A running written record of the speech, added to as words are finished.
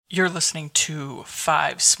You're listening to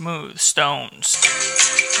Five Smooth Stones. You're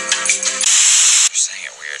saying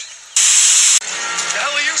it weird. The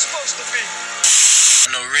hell are you supposed to be?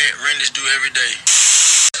 I know rent is due every day.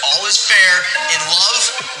 All is fair in love,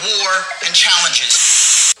 war, and challenges.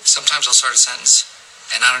 Sometimes I'll start a sentence,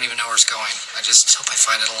 and I don't even know where it's going. I just hope I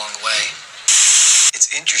find it along the way.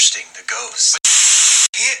 It's interesting, the ghosts.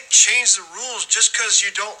 You can't change the rules just because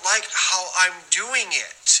you don't like how I'm doing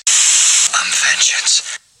it. I'm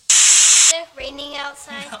vengeance. Is it raining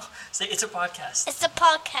outside? No, it's a podcast. It's a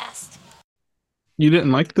podcast. You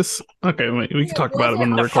didn't like this? Okay, wait, we can talk about it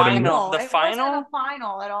when we're recording. final. The The it final? wasn't a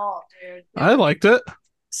final at all, dude. I liked it.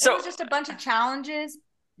 So it was just a bunch of challenges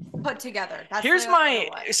put together. That's here's literally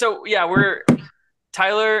what it was. so yeah, we're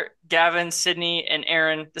Tyler, Gavin, Sydney, and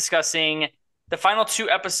Erin discussing the final 2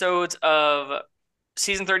 episodes of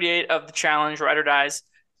season 38 of the challenge, Ride or Dies.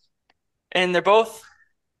 And they're both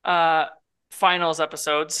finals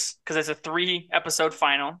episodes because it's a 3-episode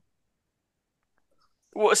final.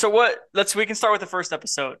 So we can start with the first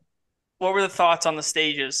episode. What were the thoughts on the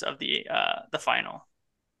stages of the final?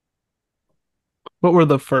 What were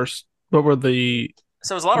the first? What were the?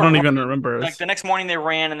 So it was a lot I of don't even remember. like the next morning they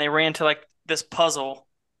ran to like this puzzle.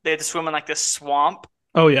 They had to swim in like this swamp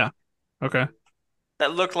Oh yeah. Okay.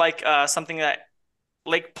 that looked like something that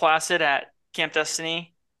Lake Placid at Camp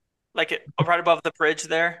Destiny, like it right above the bridge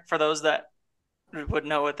there. For those that would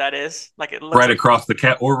know what that is, like it looks right like, across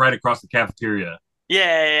the right across the cafeteria.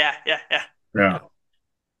 yeah. Yeah.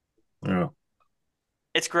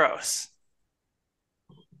 It's gross,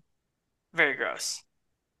 very gross.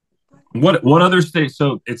 What other state?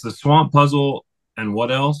 So it's the swamp puzzle and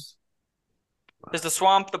what else? There's the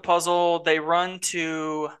swamp, the puzzle. They run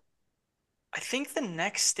to, I think the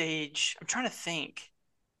next stage. I'm trying to think.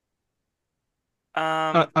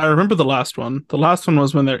 I remember the last one. The last one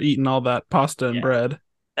was when they're eating all that pasta and Yeah. bread,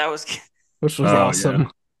 That was which was Oh,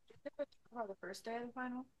 awesome. About the first day of the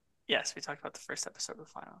final. yes. We talked about the first episode of the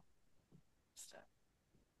final.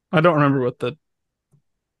 I don't remember what the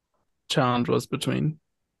challenge was between.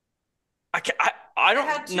 I They had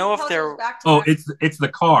don't 2 know if puzzles they're. back to Oh, back. it's the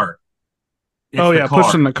car. It's Oh the yeah, car.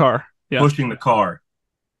 pushing the car. Yeah. Pushing the car.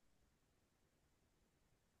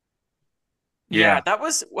 Yeah, Yeah. that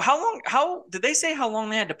was how long? How did they say how long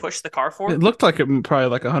they had to push the car for? It looked like it probably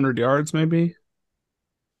like 100 yards, maybe.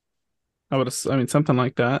 I mean, something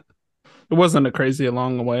like that. It wasn't a crazy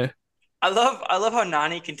long way. I love how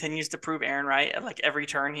Nani continues to prove Erin right at like every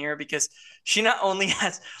turn here because she not only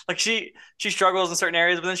has like she struggles in certain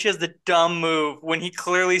areas, but then she has the dumb move when he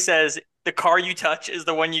clearly says the car you touch is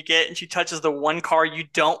the one you get, and she touches the one car you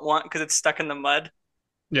don't want because it's stuck in the mud.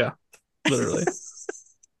 Yeah, literally.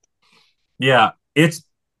 Yeah. It's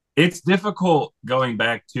difficult going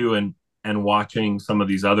back to and watching some of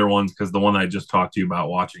these other ones because the one I just talked to you about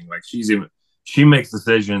watching, like she makes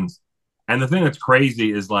decisions. And the thing that's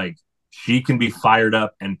crazy is like she can be fired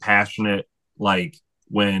up and passionate like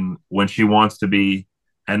when she wants to be.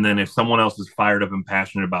 And then if someone else is fired up and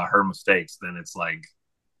passionate about her mistakes, then it's like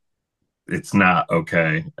it's not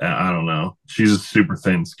okay. I don't know. She's super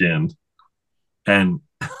thin skinned. And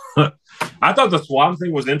I thought the swamp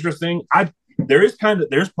thing was interesting. There's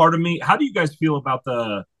part of me. How do you guys feel about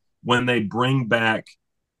when they bring back?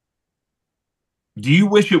 Do you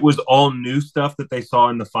wish it was all new stuff that they saw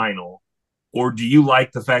in the final? Or do you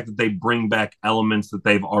like the fact that they bring back elements that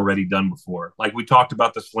they've already done before? Like we talked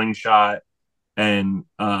about the slingshot and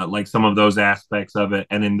like some of those aspects of it.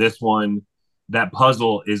 And in this one, that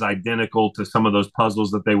puzzle is identical to some of those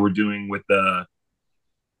puzzles that they were doing with the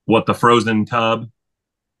frozen tub.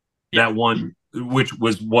 Yeah. That one, which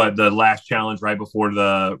was the last challenge right before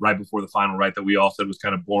the final, right? That we all said was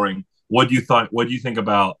kind of boring. What do you think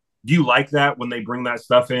about? Do you like that when they bring that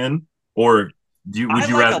stuff in, or would you I like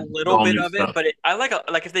rather a little bit new of stuff? it, but I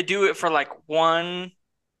like if they do it for like one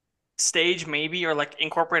stage maybe or like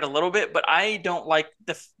incorporate a little bit, but I don't like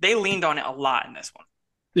they leaned on it a lot in this one.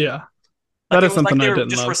 Yeah, Like that it is was something like they I were didn't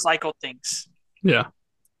just love. recycled things. Yeah,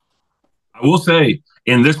 I will say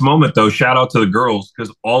in this moment though, shout out to the girls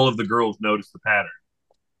because all of the girls noticed the pattern.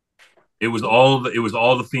 It was all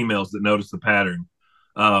the females that noticed the pattern.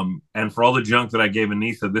 And for all the junk that I gave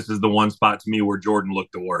Anissa, this is the one spot to me where Jordan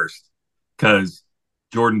looked the worst because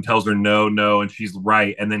Jordan tells her no, and she's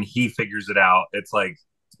right, and then he figures it out. It's like,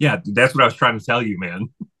 yeah, that's what I was trying to tell you, man.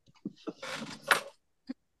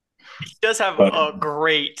 He does have a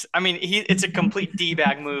great. I mean, it's a complete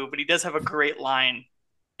d-bag move, but he does have a great line.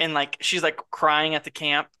 And like she's like crying at the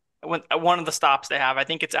camp when one of the stops they have. I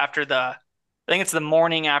think it's the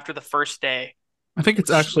morning after the first day. I think it's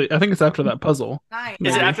after that puzzle. Nice.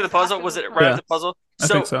 Is it Maybe. after the puzzle? Was it right Yeah. after the puzzle? I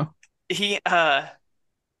think so. He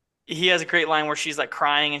he has a great line where she's like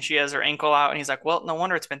crying and she has her ankle out, and he's like, "Well, no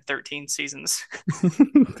wonder it's been 13 seasons."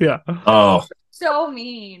 Yeah. Oh, So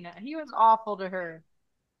mean. He was awful to her.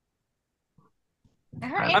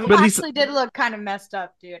 And her ankle But actually did look kind of messed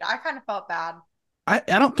up, dude. I kind of felt bad. I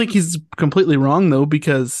don't think he's completely wrong though,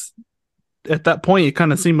 because at that point it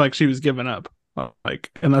kind of seemed like she was giving up. Like,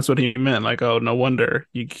 and that's what he meant. Like, oh, no wonder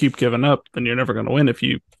you keep giving up, then you're never going to win if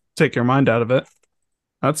you take your mind out of it.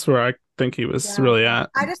 That's where I think he was Yeah. really at.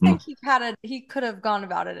 I just think he could have gone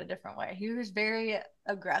about it a different way. He was very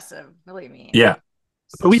aggressive, really mean. yeah.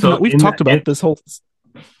 But we've talked about this whole.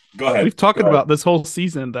 Go ahead. We've talked about this whole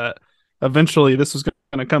season that eventually this was going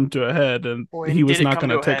to come to a head, and Boy, he was did it not come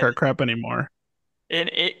going to to a take head. our crap anymore. And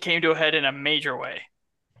it came to a head in a major way.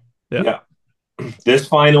 Yeah. This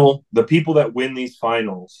final, the people that win these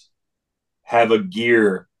finals have a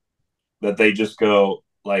gear that they just go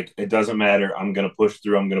like, it doesn't matter. I'm gonna push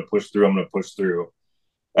through. I'm gonna push through. I'm gonna push through.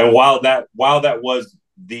 And while that was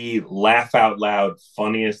the laugh out loud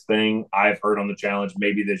funniest thing I've heard on the challenge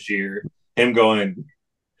maybe this year, him going,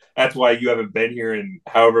 "That's why you haven't been here in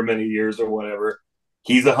however many years or whatever."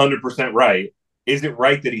 He's 100% right. Is it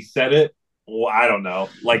right that he said it? Well, I don't know.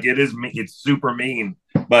 Like it is, it's super mean,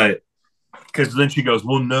 but because then she goes,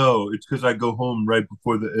 "Well, no, it's because I go home right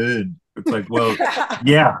before the end." It's like, well,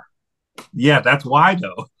 yeah, that's why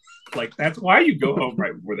though. Like that's why you go home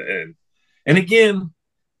right before the end. And again,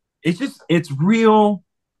 it's real.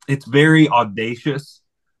 It's very audacious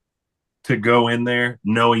to go in there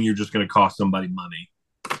knowing you're just going to cost somebody money.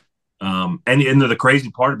 And the crazy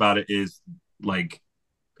part about it is like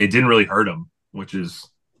it didn't really hurt him, which is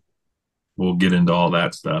we'll get into all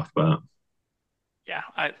that stuff, but Yeah,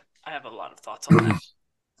 I have a lot of thoughts on that.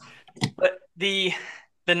 But the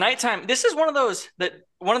nighttime, this is one of those that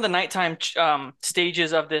one of the nighttime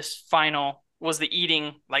stages of this final was the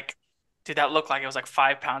eating. Like, dude, that looked like it was like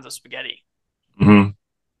 5 pounds of spaghetti, mm-hmm.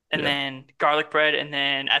 and then garlic bread, and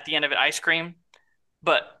then at the end of it, ice cream.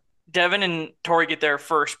 But Devin and Tori get there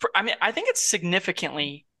first. I mean, I think it's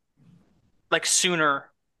significantly like sooner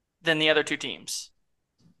than the other two teams.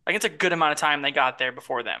 Like it's a good amount of time they got there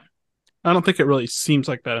before them. I don't think it really seems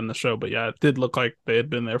like that in the show, but yeah, it did look like they had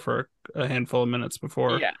been there for a handful of minutes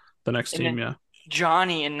before Yeah. the next And team. then Yeah.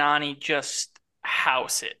 Johnny and Nani just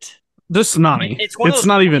house it. This Nani. It's one of those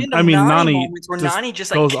not even. I mean, Nani moments where Nani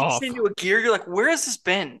just like goes kicks off. into a gear. You're like, where has this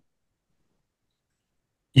been?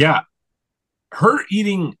 Yeah, her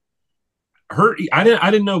eating I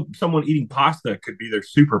didn't know someone eating pasta could be their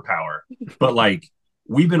superpower. But like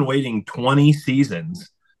we've been waiting 20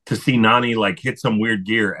 seasons to see Nani like hit some weird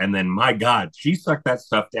gear, and then my God, she sucked that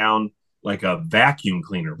stuff down like a vacuum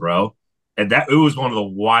cleaner, bro. And it was one of the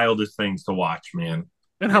wildest things to watch, man.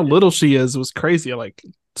 And how little she is was crazy. Like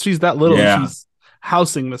she's that little and she's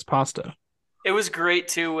housing this pasta. It was great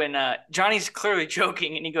too when Johnny's clearly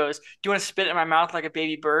joking and he goes, "Do you want to spit in my mouth like a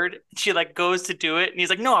baby bird?" And she like goes to do it and he's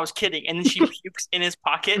like, "No, I was kidding." And then she pukes in his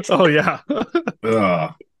pocket. Oh yeah.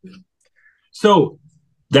 So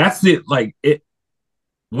that's it. Like it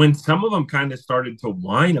when some of them kind of started to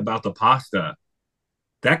whine about the pasta,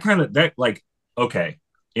 that like okay,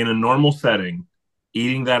 in a normal setting,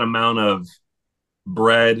 eating that amount of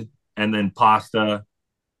bread and then pasta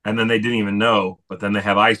and then they didn't even know, but then they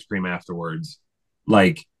have ice cream afterwards.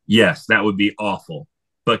 Like, yes, that would be awful.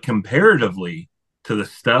 But comparatively to the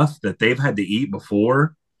stuff that they've had to eat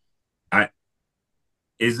before,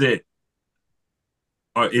 is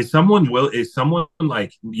someone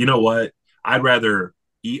like, you know what? I'd rather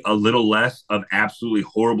eat a little less of absolutely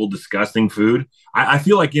horrible, disgusting food. I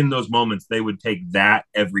feel like in those moments they would take that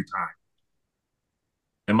every time.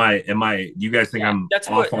 You guys think I'm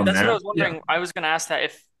off on that? That's what I was wondering. Yeah. I was going to ask that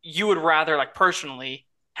if you would rather, like personally,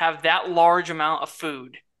 have that large amount of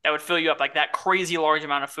food that would fill you up, like that crazy large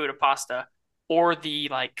amount of food of pasta, or the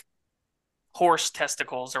like horse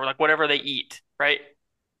testicles or like whatever they eat, right?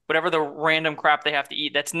 Whatever the random crap they have to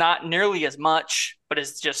eat that's not nearly as much, but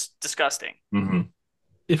it's just disgusting. Mm-hmm.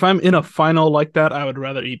 If I'm in a final like that, I would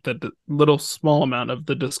rather eat the little small amount of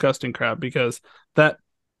the disgusting crap, because that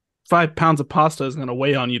 5 pounds of pasta is going to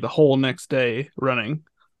weigh on you the whole next day running.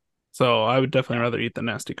 So I would definitely rather eat the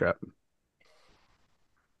nasty crap.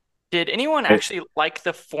 Did anyone actually like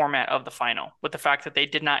the format of the final with the fact that they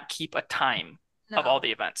did not keep a time of all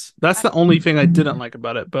the events? That's the only thing I didn't like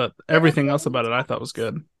about it, but everything else about it I thought was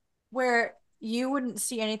good. Where you wouldn't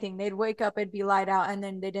see anything. They'd wake up, it'd be light out, and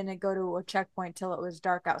then they didn't go to a checkpoint till it was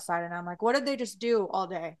dark outside. And I'm like, what did they just do all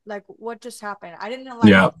day? Like, what just happened? I didn't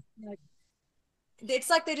like it's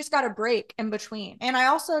like they just got a break in between. And I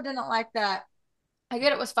also didn't like that. I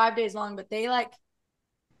get it was 5 days long, but they like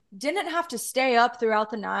didn't have to stay up throughout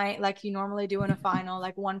the night like you normally do in a final.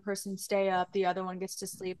 Like one person stay up, the other one gets to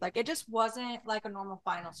sleep. Like it just wasn't like a normal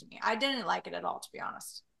final to me. I didn't like it at all, to be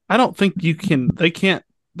honest. I don't think you can. They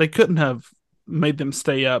couldn't have made them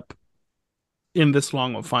stay up in this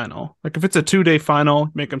long of final. Like if it's a 2-day final,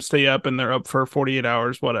 make them stay up and they're up for 48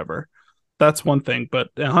 hours, whatever. That's one thing, but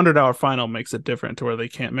a 100-hour final makes it different to where they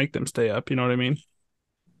can't make them stay up. You know what I mean?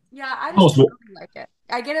 Yeah, I just Almost, didn't really like it.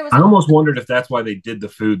 I get it was I a almost wondered if that's why they did the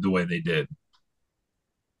food the way they did.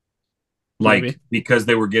 Like Maybe. because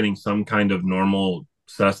they were getting some kind of normal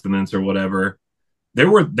sustenance or whatever. There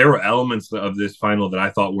were elements of this final that I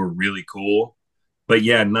thought were really cool. But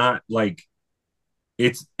yeah, not like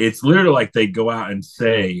it's literally like they go out and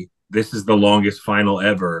say this is the longest final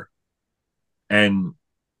ever, and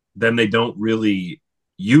then they don't really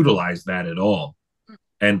utilize that at all.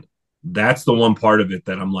 And that's the one part of it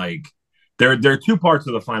that I'm like, there are two parts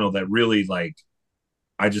of the final that really like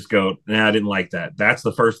I just go, nah, I didn't like that. That's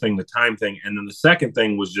the first thing, the time thing. And then the second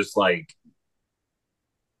thing was just like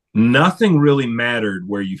nothing really mattered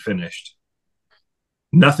where you finished.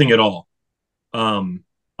 Nothing at all.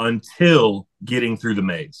 Until getting through the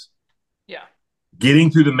maze. Yeah. Getting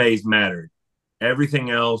through the maze mattered. Everything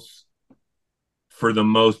else, for the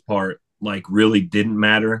most part, like really didn't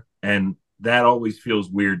matter. And that always feels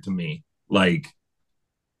weird to me. Like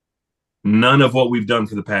none of what we've done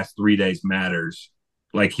for the past 3 days matters.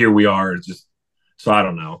 Like here we are, just so I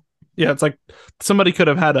don't know. Yeah, it's like somebody could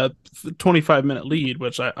have had a 25-minute lead,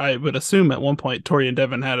 which I would assume at one point Tori and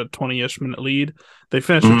Devin had a 20-ish minute lead. They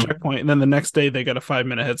finished the checkpoint, and then the next day they got a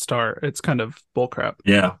 5-minute head start. It's kind of bullcrap.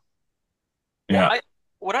 Yeah. Well, Yeah.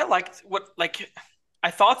 what I liked, what like I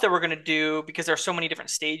thought they were gonna do because there are so many different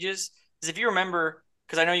stages. Is if you remember,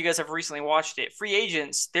 because I know you guys have recently watched it, Free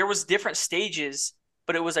Agents, there was different stages,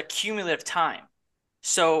 but it was a cumulative time.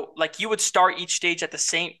 So like you would start each stage at the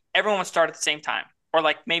same, everyone would start at the same time, or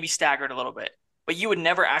like maybe staggered a little bit, but you would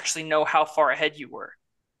never actually know how far ahead you were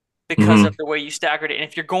because Mhm. of the way you staggered it. And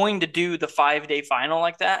if you're going to do the 5-day final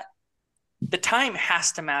like that, the time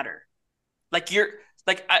has to matter. Like you're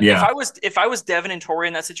like Yeah. if I was Devin and Tori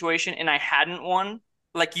in that situation and I hadn't won,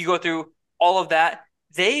 like you go through all of that,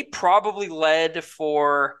 they probably led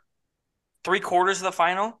for 3/4 of the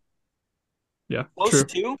final, Yeah, close true.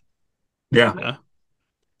 to. Yeah. Yeah.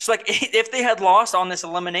 So like if they had lost on this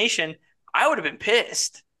elimination, I would have been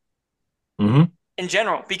pissed Hmm. in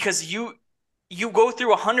general because you go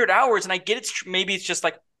through 100 hours and I get it's maybe it's just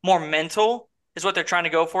like more mental is what they're trying to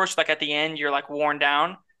go for. So like at the end you're like worn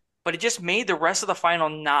down, but it just made the rest of the final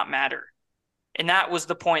not matter. And that was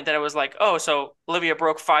the point that I was like, oh, so Olivia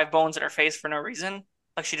broke 5 bones in her face for no reason.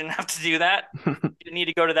 Like she didn't have to do that. She didn't need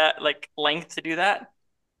to go to that like length to do that.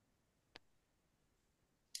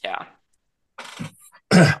 Yeah.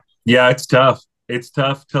 Yeah, it's tough. It's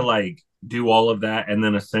tough to like do all of that and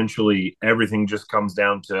then essentially everything just comes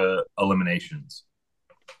down to eliminations.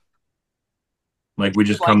 Like we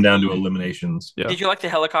just come Like down to eliminations. Yeah. did you like the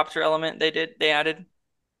helicopter element they added?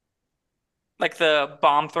 Like the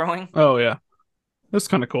bomb throwing? Oh yeah, that's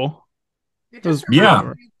kind of cool. It It was just Yeah.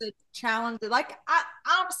 reminded me of the challenge. Like I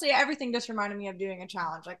honestly, everything just reminded me of doing a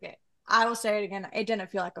challenge. Like it, I will say it again. It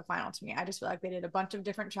didn't feel like a final to me. I just feel like they did a bunch of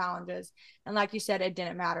different challenges, and like you said, it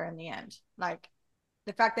didn't matter in the end. Like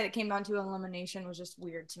the fact that it came down to elimination was just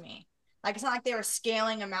weird to me. Like it's not like they were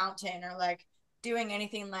scaling a mountain or like doing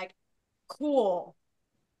anything like cool.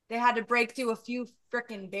 They had to break through a few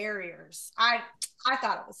freaking barriers. I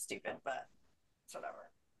thought it was stupid, but it's whatever.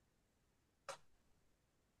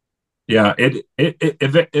 Yeah,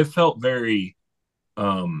 it felt very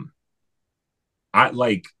um I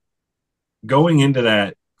like going into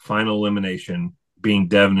that final elimination being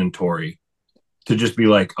Devin and Tori to just be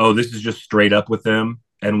like, oh, this is just straight up with them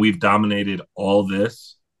and we've dominated all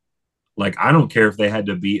this. Like, I don't care if they had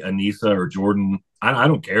to beat Anissa or Jordan. I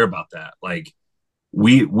don't care about that. Like,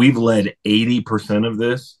 we've led 80% of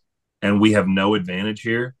this and we have no advantage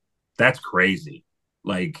here. That's crazy.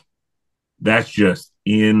 Like, that's just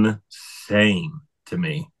insane to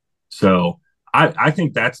me. So I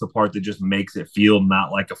think that's the part that just makes it feel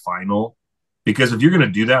not like a final. Because if you're going to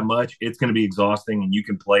do that much, it's going to be exhausting and you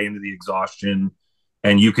can play into the exhaustion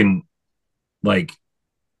and you can like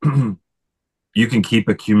you can keep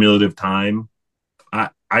a cumulative time.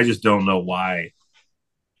 I just don't know why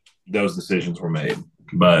those decisions were made.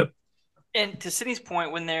 But And to Sydney's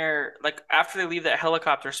point, when they're like after they leave that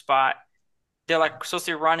helicopter spot, they're like supposed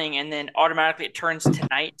to be running, and then automatically it turns to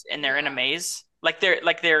night, and they're in a maze. Like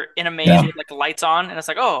they're in a maze yeah, with like the lights on, and it's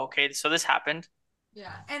like, oh, okay, so this happened.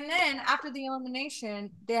 Yeah. And then after the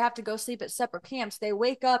elimination, they have to go sleep at separate camps. They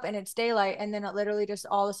wake up and it's daylight, and then it literally just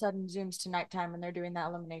all of a sudden zooms to nighttime when they're doing that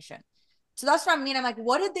elimination. So that's what I mean. I'm like,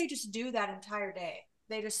 what did they just do that entire day?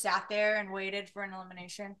 They just sat there and waited for an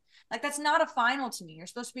elimination. Like, that's not a final to me. You're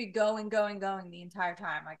supposed to be going, going, going the entire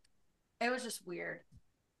time. Like, it was just weird.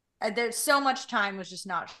 There's so much time was just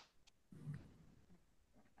not.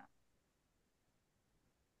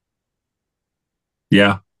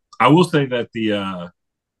 Yeah. I will say that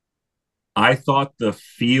I thought the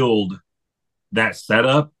field, that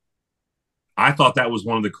setup, I thought that was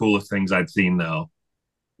one of the coolest things I'd seen though.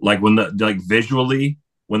 Like when visually,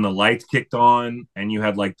 when the lights kicked on and you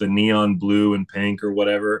had like the neon blue and pink or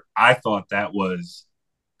whatever, I thought that was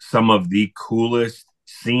some of the coolest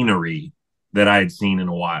scenery that I had seen in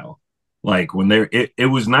a while. Like when it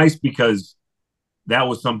was nice because that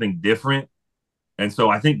was something different. And so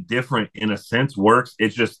I think different in a sense works.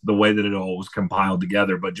 It's just the way that it all was compiled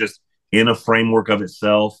together, but just in a framework of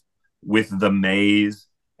itself with the maze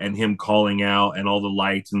and him calling out and all the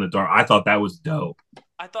lights in the dark. I thought that was dope.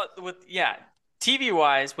 I thought TV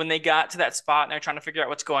wise, when they got to that spot and they're trying to figure out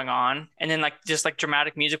what's going on, and then like just like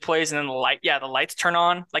dramatic music plays and then the lights turn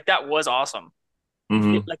on, like that was awesome.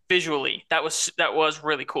 Mm-hmm. Like visually, that was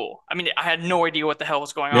really cool. I mean, I had no idea what the hell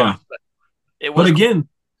was going Yeah. on, but it But was cool.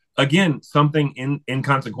 again, something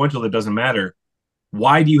inconsequential that doesn't matter.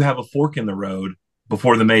 Why do you have a fork in the road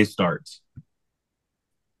before the maze starts?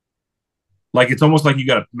 Like it's almost like you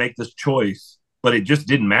got to make this choice, but it just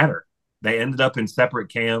didn't matter. They ended up in separate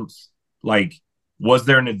camps. Like, was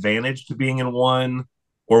there an advantage to being in one,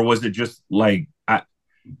 or was it just like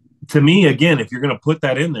to me again? If you're going to put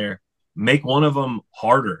that in there, make one of them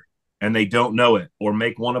harder and they don't know it, or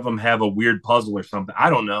make one of them have a weird puzzle or something. I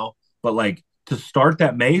don't know, but like to start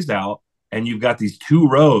that maze out and you've got these two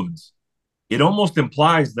roads, it almost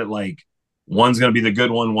implies that like one's going to be the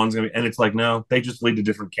good one, one's going to be, and it's like no, they just lead to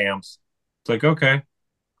different camps. It's like okay,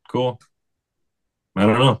 cool. I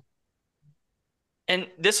don't know. And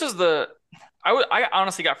this was I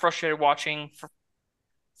honestly got frustrated watching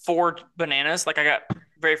for Bananas. Like I got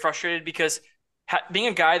very frustrated because being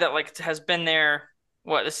a guy that like has been there,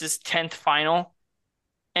 what this is 10th final,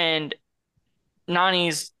 and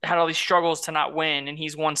Nani's had all these struggles to not win, and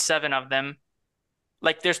he's won 7 of them.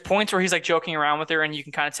 Like there's points where he's like joking around with her, and you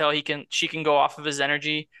can kind of tell she can go off of his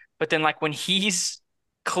energy. But then like when he's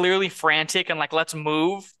clearly frantic and like let's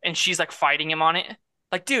move, and she's like fighting him on it,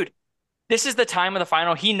 like dude, this is the time of the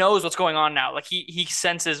final. He knows what's going on now. Like he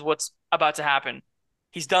senses what's about to happen.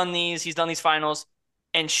 He's done these finals,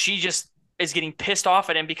 and she just is getting pissed off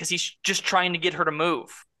at him because he's just trying to get her to move.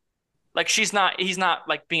 Like he's not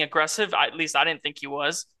like being aggressive. At least I didn't think he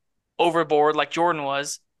was overboard like Jordan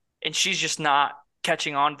was, and she's just not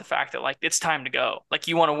catching on to the fact that like it's time to go. Like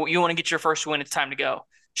you want to get your first win. It's time to go.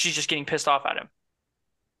 She's just getting pissed off at him.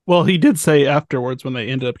 Well, he did say afterwards when they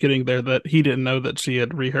ended up getting there that he didn't know that she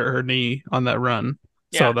had re-hurt her knee on that run.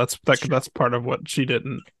 So Yeah, that's part of what she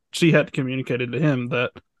didn't. She had communicated to him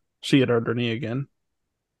that she had hurt her knee again.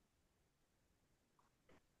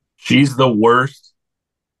 She's the worst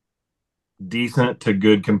decent to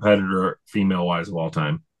good competitor female wise of all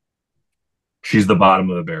time. She's the bottom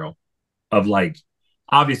of the barrel of like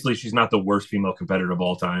obviously she's not the worst female competitor of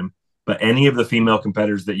all time, but any of the female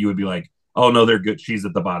competitors that you would be like, "Oh no, they're good." She's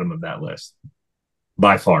at the bottom of that list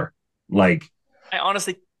by far. Like I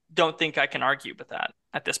honestly don't think I can argue with that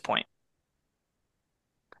at this point.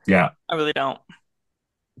 yeah, I really don't.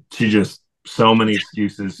 she just so many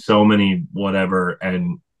excuses, so many whatever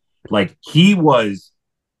and like he was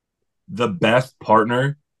the best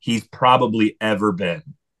partner he's probably ever been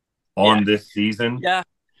Yeah, on this season. yeah.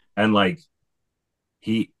 And like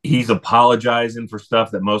he's apologizing for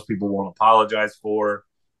stuff that most people won't apologize for.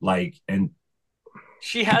 Like and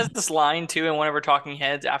She has this line too in one of her talking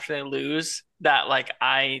heads after they lose that like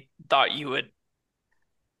I thought you would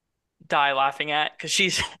die laughing at because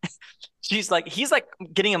she's like he's like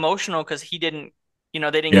getting emotional because he didn't they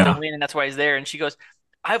didn't get the yeah, win and that's why he's there and she goes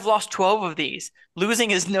I've lost 12 of these.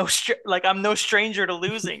 Losing is like I'm no stranger to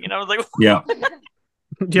losing. And I was like, yeah,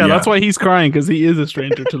 Yeah, yeah, that's why he's crying because he is a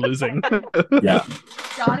stranger to losing. yeah.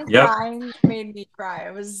 Johnny Yep. crying made me cry.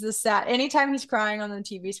 It was the sad. Anytime he's crying on the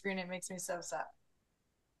TV screen, it makes me so sad.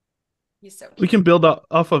 He's so We cute. can build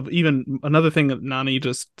off of even another thing that Nani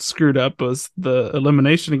just screwed up was the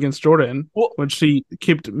elimination against Jordan well, when she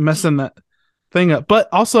kept messing that thing up. But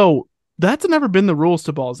also, that's never been the rules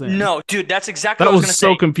to balls in. no, dude, that's exactly That what I was was gonna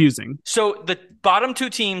so say. confusing. So the bottom 2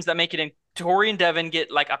 teams that make it in, Tori and Devin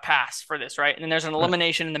get like a pass for this, right? And then there's an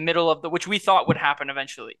elimination in the middle of which we thought would happen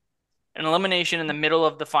eventually, an elimination in the middle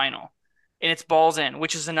of the final. and it's balls in,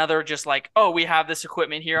 which is another just like, oh, we have this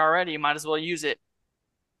equipment here already, might as well use it.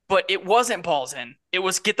 But it wasn't balls in. It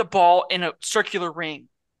was get the ball in a circular ring.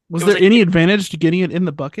 Was It was there like, any advantage to getting it in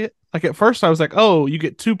the bucket? Like at first I was like, oh, you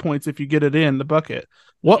get 2 points if you get it in the bucket.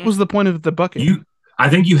 What was the point of the bucket? I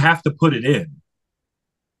think you have to put it in.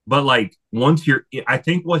 But like once I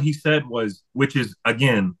think what he said was, which is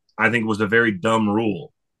again, I think was a very dumb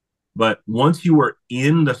rule. But once you were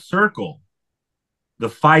in the circle, the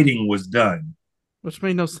fighting was done. Which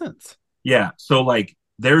made no sense. Yeah. So like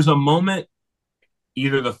there's a moment,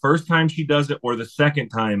 either the first time she does it or the second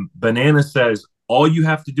time, Banana says, all you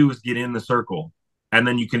have to do is get in the circle, and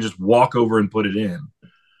then you can just walk over and put it in.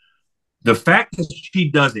 The fact that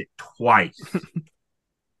she does it twice,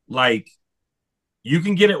 like you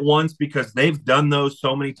can get it once because they've done those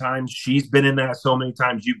so many times. She's been in that so many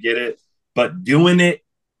times, you get it. But doing it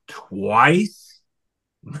twice?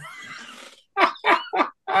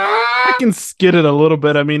 I can skid it a little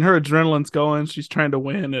bit. I mean, her adrenaline's going. She's trying to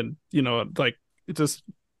win, and like it just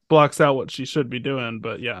blocks out what she should be doing.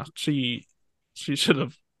 But yeah, she should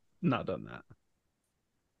have not done that.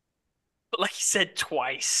 But like he said,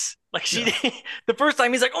 twice. Like she did, the first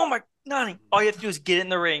time he's like, "Oh my, Nani! All you have to do is get in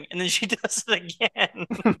the ring," and then she does it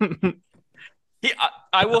again.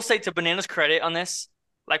 I will say to Banana's credit on this,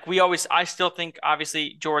 like I still think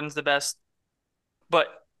obviously Jordan's the best, but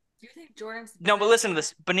Do you think Jordan's no. But listen to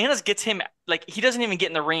this: Bananas gets him like he doesn't even get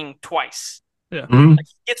in the ring twice. Yeah, like,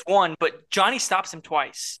 he gets one, but Johnny stops him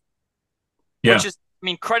twice. Yeah, which is, I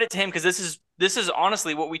mean, credit to him because this is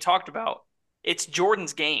honestly what we talked about. It's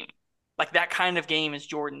Jordan's game. Like that kind of game is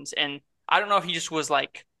Jordan's, and I don't know if he just was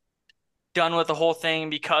like done with the whole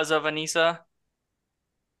thing because of Anissa,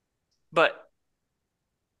 but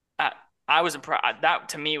I was impressed. That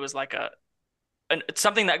to me was like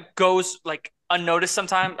something that goes like unnoticed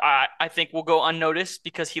sometimes. I think will go unnoticed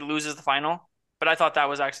because he loses the final, but I thought that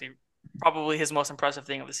was actually probably his most impressive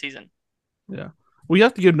thing of the season. Yeah. We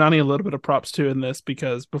have to give Nani a little bit of props too in this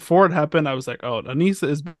because before it happened, I was like, oh, Anissa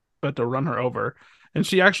is about to run her over. And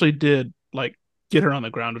she actually did like get her on the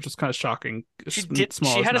ground, which was kind of shocking. She did.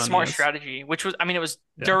 She had a smart strategy, which was, I mean, it was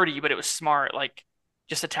dirty, but it was smart. Like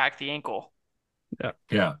just attack the ankle. Yeah.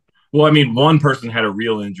 Yeah. Well, I mean, one person had a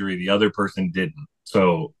real injury, the other person didn't.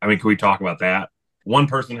 So, I mean, can we talk about that? One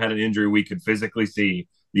person had an injury we could physically see.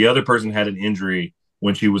 The other person had an injury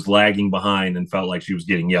when she was lagging behind and felt like she was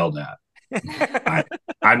getting yelled at.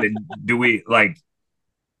 I mean, do we like?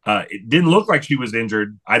 It didn't look like she was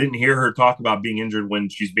injured. I didn't hear her talk about being injured when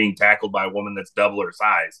she's being tackled by a woman that's double her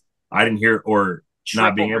size. I didn't hear or Triple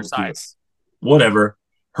not being able size. to. Whatever.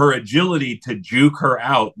 Her agility to juke her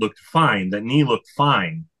out looked fine. That knee looked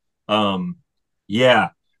fine. Yeah.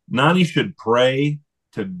 Nani should pray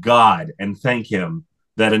to God and thank him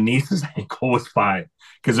that Anissa's ankle was fine.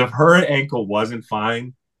 Because if her ankle wasn't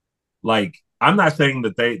fine, like I'm not saying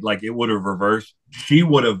that they like it would have reversed. She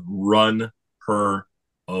would have run her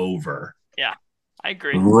over. Yeah, I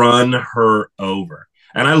agree. Run her over.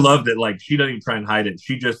 And I love that, like, she doesn't even try and hide it.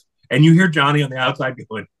 She just, and you hear Johnny on the outside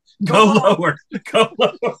going, go lower, go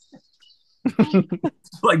lower.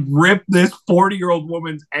 Like, rip this 40-year-old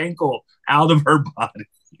woman's ankle out of her body.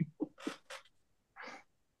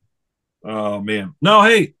 Oh, man. No,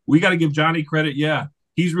 hey, we got to give Johnny credit. Yeah,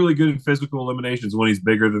 he's really good in physical eliminations when he's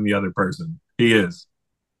bigger than the other person. He is.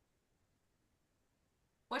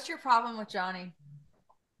 What's your problem with Johnny?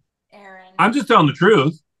 Erin. I'm just telling the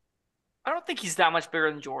truth. I don't think he's that much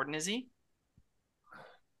bigger than Jordan, is he?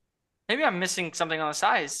 Maybe I'm missing something on the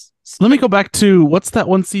size. Let me go back to what's that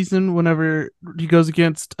one season whenever he goes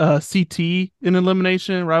against CT in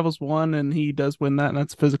elimination, Rivals 1, and he does win that, and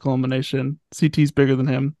that's physical elimination. CT's bigger than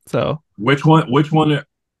him. So which one?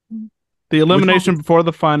 The elimination before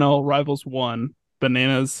the final, Rivals 1,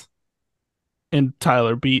 Bananas and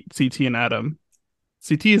Tyler beat CT and Adam.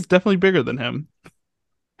 CT is definitely bigger than him.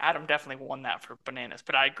 Adam definitely won that for Bananas,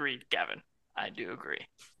 but I agree, Gavin. I do agree.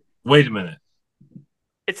 Wait a minute.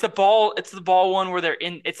 It's the ball one where they're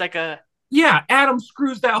in. It's like a. Yeah, Adam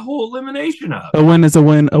screws that whole elimination up. A win is a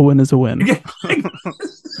win. A win is a win.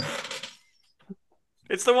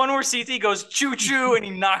 It's the one where CT goes choo choo and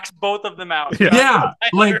he knocks both of them out. Yeah,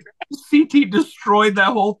 like CT destroyed that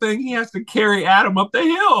whole thing. He has to carry Adam up the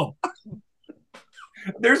hill.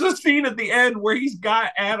 There's a scene at the end where he's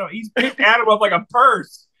got Adam. He's picked Adam up like a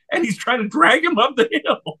purse, and he's trying to drag him up the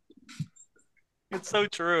hill. It's so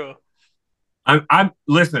true. I'm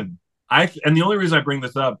listen. And the only reason I bring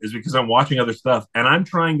this up is because I'm watching other stuff, and I'm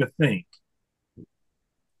trying to think.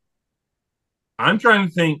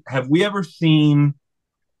 Have we ever seen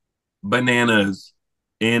Bananas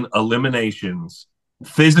in eliminations,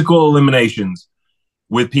 physical eliminations,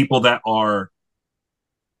 with people that are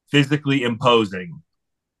physically imposing,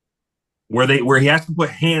 where he has to put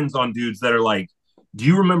hands on dudes that are like, do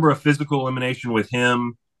you remember a physical elimination with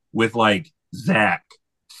him, with like Zach,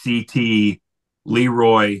 CT,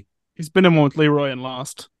 Leroy? He's been in one with Leroy and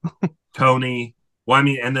lost. Tony. Well, I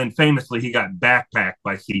mean, and then famously he got backpacked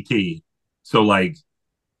by CT. So like,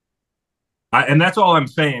 and that's all I'm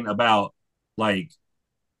saying about like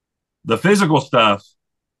the physical stuff.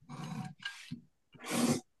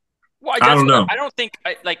 Well, I don't know. I don't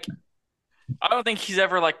think he's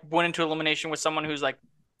ever like went into elimination with someone who's like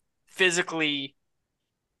physically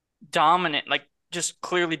dominant, like just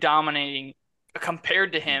clearly dominating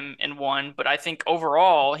compared to him and won. But I think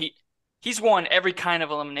overall he's won every kind of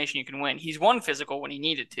elimination you can win. He's won physical when he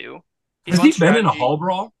needed to. Has he been in a hall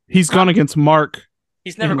brawl? He's gone against Mark.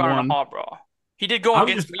 He's never gone in a hall brawl. He did go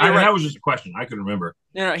against. That was just a question. I couldn't remember.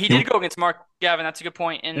 No, he did go against Mark Gavin. That's a good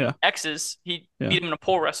point. In X's, he beat him in a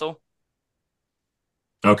pole wrestle.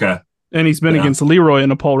 Okay. And he's been against Leroy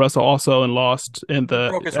in a pole wrestle also and lost in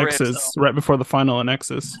the X's ribs, right before the final in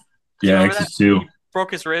X's. Yeah, X's too. He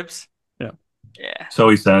broke his ribs. Yeah. Yeah. So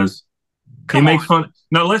he says. Come makes fun.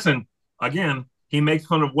 No, listen. Again, he makes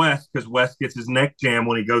fun of Wes because Wes gets his neck jammed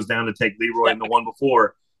when he goes down to take Leroy in the one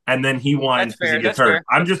before, and then he whines because he gets hurt.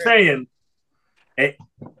 I'm just saying.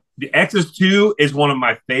 The X's 2 is one of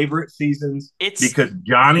my favorite seasons because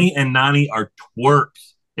Johnny and Nani are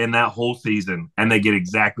twerps in that whole season, and they get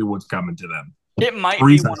exactly what's coming to them. It might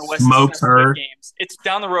be one of Wes's games. It's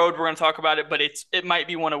down the road. We're going to talk about it, but it might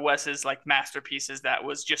be one of Wes's like masterpieces that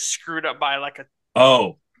was just screwed up by like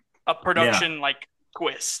a production like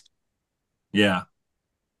twist. Yeah.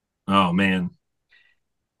 Oh man.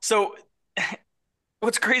 So,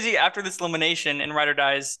 what's crazy after this elimination and Ride or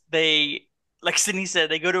Dies, they, like Sydney said,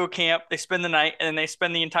 they go to a camp, they spend the night, and then they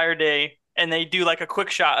spend the entire day, and they do like a quick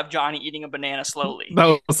shot of Johnny eating a banana slowly.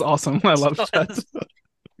 That was awesome. I love that.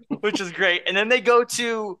 Which is great. And then they go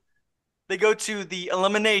to the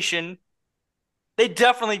elimination. They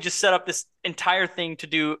definitely just set up this entire thing to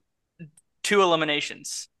do 2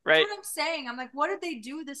 eliminations, right? That's what I'm saying. I'm like, what did they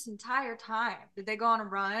do this entire time? Did they go on a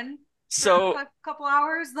run? So a couple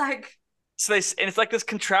hours, like. So and it's like this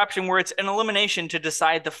contraption where it's an elimination to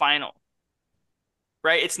decide the final.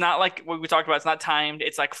 Right? It's not like what we talked about. It's not timed.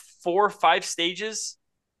 It's like 4 or 5 stages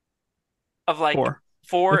of like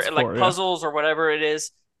four puzzles or whatever it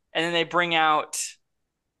is. And then they bring out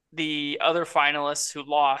the other finalists who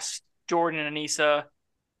lost, Jordan and Anissa,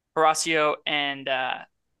 Horacio, and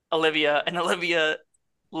Olivia. And Olivia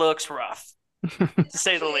looks rough, to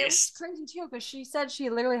say the least. It's crazy too, because she said she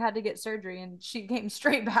literally had to get surgery, and she came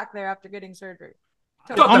straight back there after getting surgery.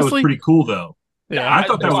 I thought that was pretty cool, though. Yeah, I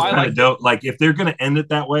thought that was kind of dope. Like, if they're going to end it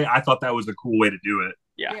that way, I thought that was a cool way to do it.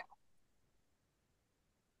 Yeah.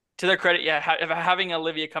 To their credit, having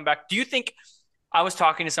Olivia come back. Do you think, I was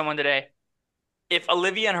talking to someone today, if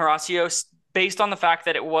Olivia and Horacio, based on the fact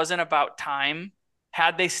that it wasn't about time,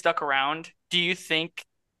 had they stuck around, do you think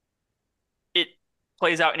it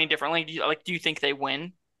plays out any differently? Do you think they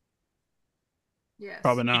win? Yes.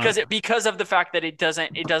 Probably not. Because of the fact that it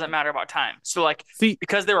doesn't matter about time. So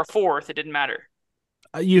because they were 4th, it didn't matter.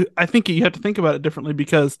 I think you have to think about it differently,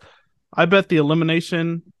 because I bet the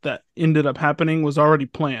elimination that ended up happening was already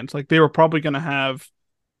planned. Like, they were probably going to have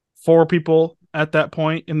 4 people at that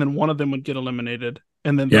point, and then one of them would get eliminated,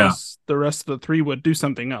 and then the rest of the 3 would do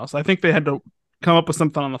something else. I think they had to come up with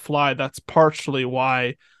something on the fly. That's partially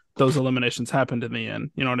why those eliminations happened in the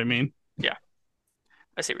end. You know what I mean? Yeah.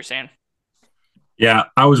 I see what you're saying. Yeah,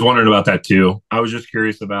 I was wondering about that too. I was just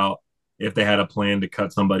curious about if they had a plan to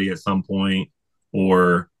cut somebody at some point,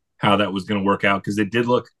 or how that was going to work out. Because it did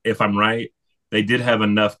look, if I'm right, they did have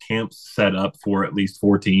enough camps set up for at least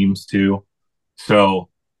 4 teams too. So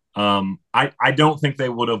I don't think they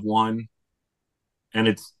would have won.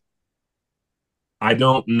 And I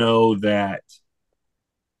don't know that,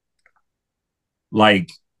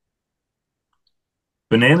 like,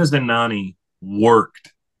 Bananas and Nani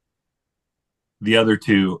worked the other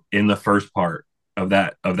 2 in the first part of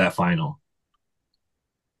that final.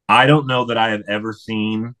 I don't know that I have ever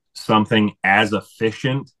seen something as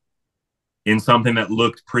efficient in something that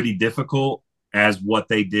looked pretty difficult as what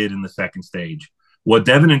they did in the second stage. What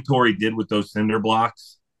Devin and Tori did with those cinder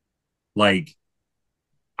blocks, like,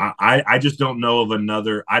 I just don't know of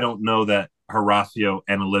another. I don't know that Horacio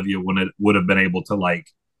and Olivia would have been able to, like,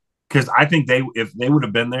 because I think if they would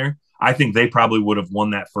have been there, I think they probably would have won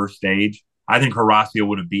that first stage. I think Horacio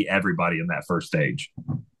would have beat everybody in that first stage.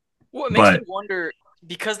 Well, it makes me wonder,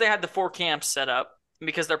 because they had the 4 camps set up,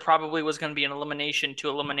 because there probably was going to be an elimination to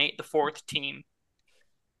eliminate the 4th team.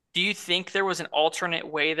 Do you think there was an alternate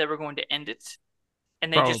way they were going to end it?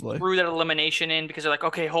 and they just Probably. threw that elimination in because they're like,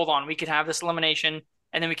 okay, hold on, we can have this elimination,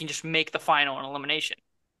 and then we can just make the final an elimination.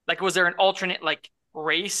 Like, was there an alternate like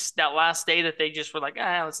race that last day that they just were like,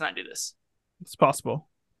 let's not do this? It's possible.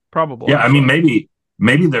 Probable, Yeah, I mean, actually.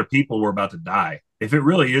 maybe their people were about to die. If it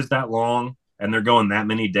really is that long and they're going that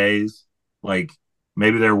many days, like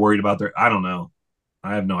maybe they're worried about their. I don't know.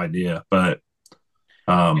 I have no idea, but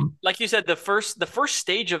Like you said, the first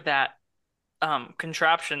stage of that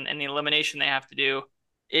contraption and the elimination they have to do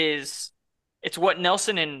is it's what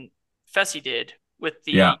Nelson and Fessy did with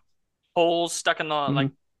yeah, the holes stuck in the like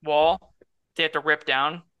Mhm. wall. They have to rip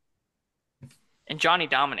down, and Johnny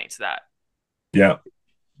dominates that. yeah,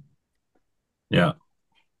 yeah.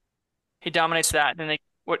 He dominates that. Then they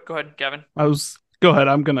what? Go ahead, Gavin. Go ahead.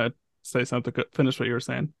 I'm gonna say something. Finish what you were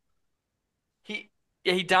saying. He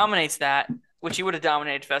yeah he dominates that, which he would have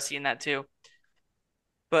dominated Fessy in that too.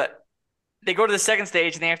 But they go to the second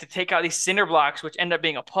stage and they have to take out these cinder blocks, which end up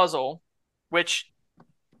being a puzzle. Which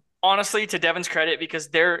honestly, to Devin's credit, because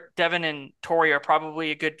Devin and Tori are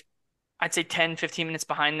probably a good, I'd say 10, 15 minutes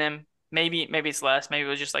behind them. Maybe it's less. Maybe it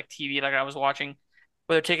was just like TV, like I was watching,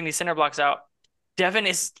 where they're taking these cinder blocks out. Devin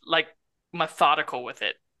is like methodical with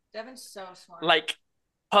it, Devin's so smart. like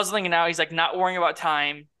puzzling it out. He's like not worrying about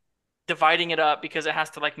time, dividing it up because it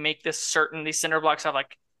has to like make this certain. These cinder blocks have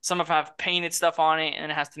like some of them have painted stuff on it,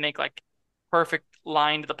 and it has to make like perfect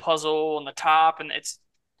line to the puzzle on the top, and it's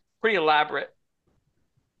pretty elaborate.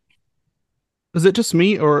 Is it just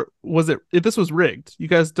me, or was it? If this was rigged, you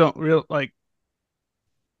guys don't real like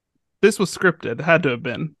this was scripted. It had to have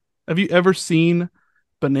been. Have you ever seen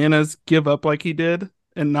Bananas give up like he did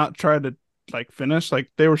and not try to like finish?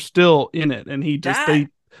 Like they were still in it, and he just That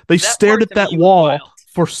they that stared part at to that me was wall wild.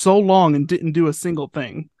 for so long and didn't do a single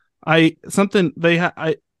thing. I something they had.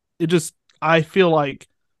 I it just I feel like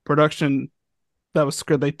production that was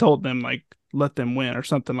scripted. They told them like let them win or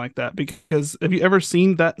something like that. Because have you ever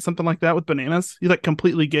seen that something like that with Bananas? He like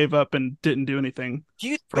completely gave up and didn't do anything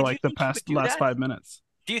for Do you like the think he would past do last that? 5 minutes.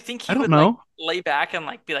 Do you think I he don't would like know. lay back and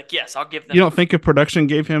like be like, yes, I'll give You them? don't think if production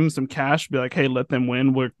gave him some cash, be like, hey, let them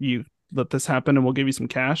win, where you let this happen and we'll give you some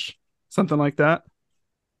cash, something like that.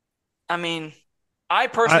 I mean, I I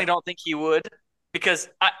personally don't think he would because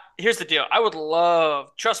here's the deal. I would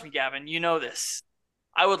love, trust me, Gavin, you know this.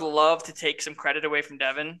 I would love to take some credit away from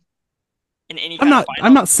Devin in any I'm kind of not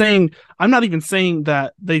I'm final. not saying I'm not even saying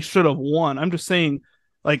that they should have won. I'm just saying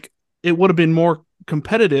like it would have been more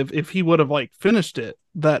competitive if he would have like finished it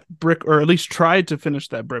that brick or at least tried to finish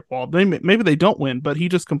that brick wall. Maybe they don't win, but he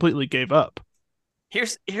just completely gave up.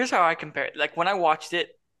 Here's how I compare it. Like when I watched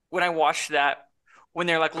it, when I watched that, when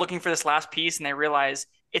they're like looking for this last piece and they realize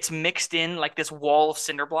it's mixed in like this wall of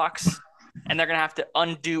cinder blocks, and they're gonna have to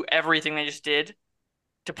undo everything they just did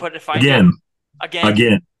to put it find it Again, again.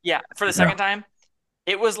 again. Yeah, for the Yeah. second time.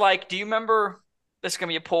 It was like, do you remember? This is gonna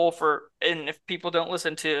be a poll for, and if people don't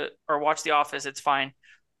listen to or watch The Office, it's fine.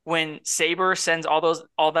 When Saber sends all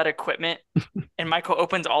that equipment, and Michael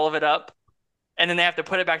opens all of it up, and then they have to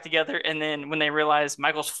put it back together, and then when they realize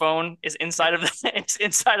Michael's phone is inside of the it's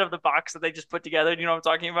inside of the box that they just put together, do you know what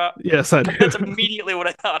I'm talking about? Yes, I That's do. immediately what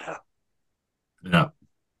I thought of. Yeah.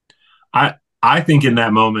 I I think in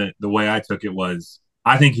that moment, the way I took it was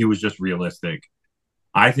I think he was just realistic.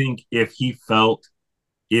 I think if he felt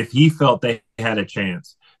they had a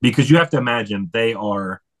chance, because you have to imagine they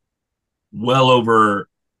are well over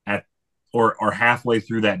at or halfway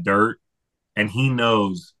through that dirt, and he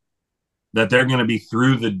knows that they're going to be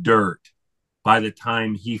through the dirt by the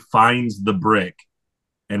time he finds the brick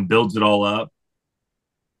and builds it all up.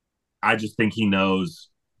 I just think he knows,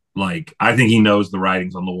 like, I think he knows the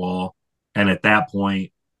writings on the wall. And at that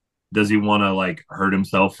point, does he want to like hurt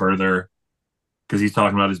himself further? Because he's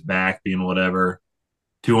talking about his back being whatever.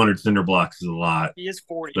 200 cinder blocks is a lot. He is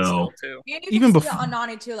 40 So still too. And you Even can see it before, on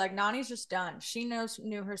Nani too. Like Nani's just done. She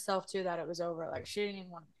knew herself too that it was over. Like she didn't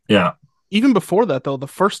even want. yeah, even before that though, the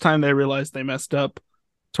first time they realized they messed up,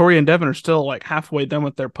 Tori and Devin are still like halfway done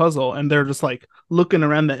with their puzzle, and they're just like looking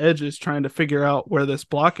around the edges trying to figure out where this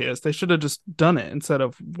block is. They should have just done it instead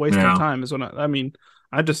of wasting yeah. time. Is what I mean.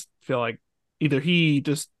 I just feel like either he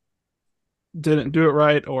just didn't do it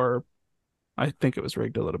right, or I think it was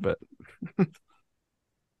rigged a little bit.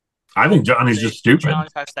 I think Johnny's just stupid. Challenge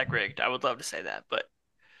hashtag rigged. I would love to say that, but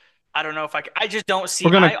I don't know if I. I just don't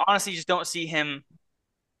We're see. gonna I honestly just don't see him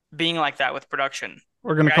being like that with production.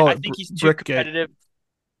 we're gonna Like, call I it think he's too Brickgate. competitive.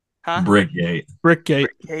 Huh? Brickgate. Brickgate.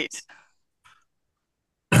 Hate.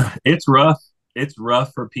 It's rough. It's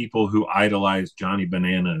rough for people who idolize Johnny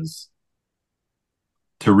Bananas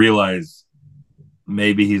to realize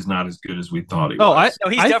maybe he's not as good as we thought he Oh, was. No,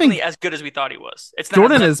 he's I definitely think as good as we thought he was. It's not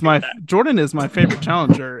Jordan is my favorite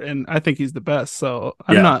challenger, and I think he's the best. So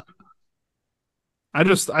I'm Yeah. not. I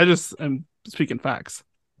just am speaking facts.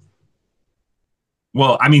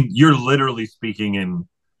 Well, I mean, you're literally speaking in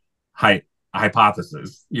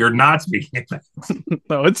hypothesis. You're not speaking in facts.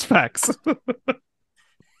 No, it's facts.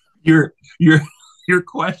 You're you're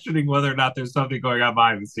questioning whether or not there's something going on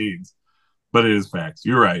behind the scenes, but it is facts.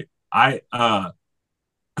 You're right. I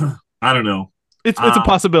don't know. It's a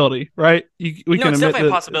possibility, right? We No, can it's admit definitely a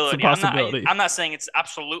that possibility. it's a possibility. I'm not saying it's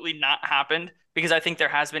absolutely not happened because I think there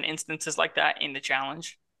has been instances like that in the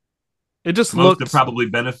challenge. It just Most looked have probably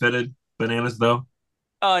benefited Bananas though.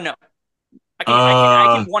 No. I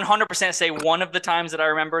can 100% say one of the times that I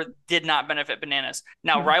remember did not benefit Bananas.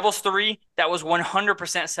 Now, Rivals 3, that was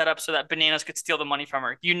 100% set up so that Bananas could steal the money from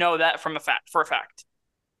her. You know that for a fact.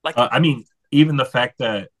 Like, I mean, even the fact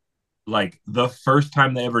that like the first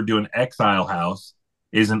time they ever do an Exile House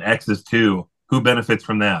is an X's 2. Who benefits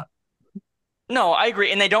from that? no, I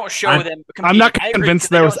agree, and they don't show them competing. I'm not I agree, convinced because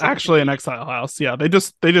they there don't was show them actually an competing. Exile House. Yeah, they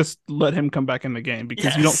just let him come back in the game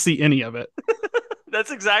because you don't Yes. see any of it.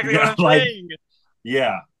 That's exactly Yeah, what I'm like- saying.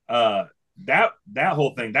 Yeah. That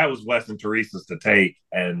whole thing, that was Wes and Teresa's to take,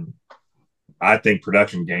 and I think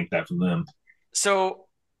production ganked that from them. So,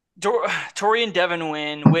 Tori and Devin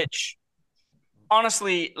win, which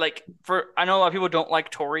honestly, like, I know a lot of people don't like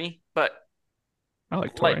Tori, but I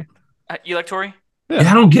like Tori. you like Tori? Yeah,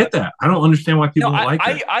 I don't get that. I don't understand why people No, don't like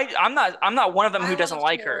her. I'm not one of them who I doesn't love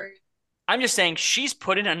like her. Tori. I'm just saying she's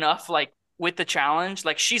put in enough, like, with the challenge.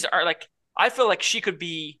 Like, like, I feel like she could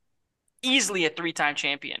be easily a 3-time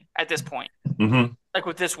champion at this point. Mm-hmm. Like,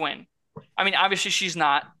 with this win. I mean, obviously she's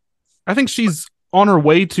not. I think she's on her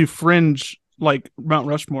way to fringe, like Mount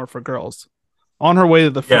Rushmore for girls. On her way to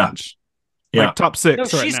the Yeah. fringe. Yeah. Like top 6 No,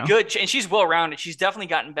 right she's now. good and she's well rounded. She's definitely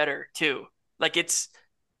gotten better too. Like, it's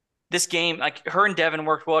this game, like her and Devin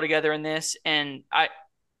worked well together in this, and I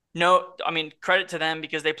mean, credit to them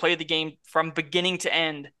because they played the game from beginning to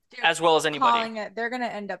end as well as anybody. Calling it, they're gonna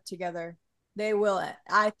end up together. They will.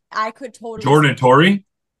 I could totally. Jordan and Tori?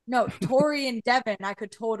 No, Tori and Devin, I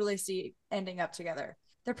could totally see ending up together.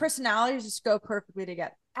 Their personalities just go perfectly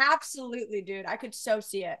together. Absolutely, dude. I could so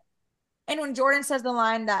see it. And when Jordan says the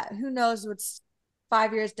line that who knows what's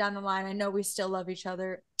 5 years down the line, I know we still love each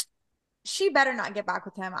other. She better not get back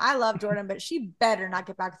with him. I love Jordan, but she better not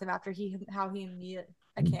get back with him after how he and me.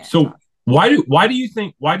 I can't. So why do you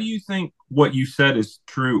think what you said is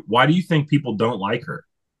true? Why do you think people don't like her?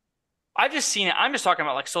 I've just seen it. I'm just talking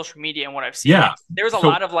about like social media and what I've seen. Yeah. Like, there's a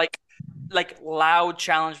lot of like loud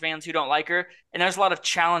challenge fans who don't like her, and there's a lot of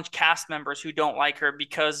challenge cast members who don't like her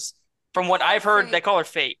because from what I've heard, they call her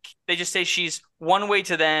fake. They just say she's one way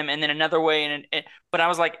to them and then another way. But I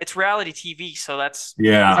was like, it's reality TV, so that's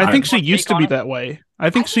I think she more used take to be on it. that way. I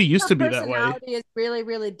think she used to be that way. Her personality is really,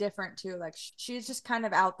 really different too. Like she's just kind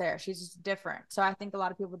of out there. She's just different. So I think a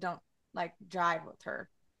lot of people don't like jive with her.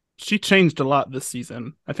 She changed a lot this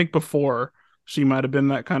season. I think before she might have been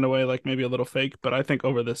that kind of way, like maybe a little fake, but I think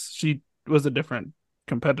over this, she was a different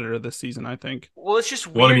competitor this season, I think. Well, it's just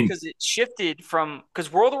weird because it shifted from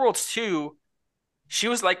because World of Worlds 2, she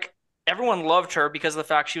was like everyone loved her because of the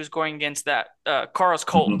fact she was going against that Kara's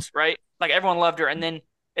cult, right? Like everyone loved her, and then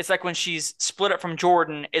it's like when she's split up from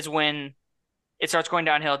Jordan is when it starts going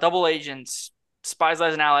downhill. Double agents, spies,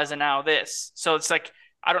 lies, and allies, and now this. So it's like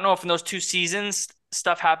I don't know if in those 2 seasons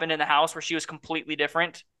stuff happened in the house where she was completely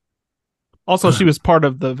different. Also, she was part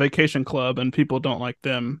of the vacation club, and people don't like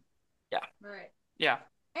them. Yeah. Right. Yeah.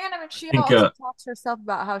 And I mean, she think, also talks herself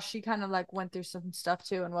about how she kind of like went through some stuff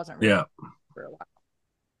too and wasn't really for a while.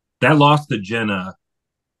 That lost to Jenna.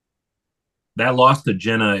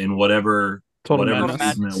 In whatever Total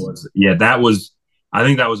season it was. Yeah, I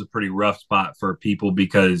think that was a pretty rough spot for people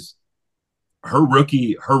because her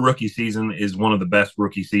rookie season is one of the best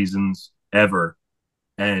rookie seasons ever.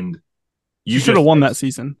 And you should have won that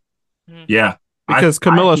season. Yeah. Because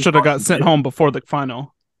Camilla should have got sent home before the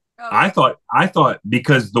final. I thought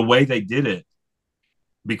because the way they did it,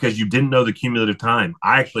 because you didn't know the cumulative time,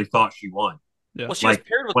 I actually thought she won. Yeah. Well, she was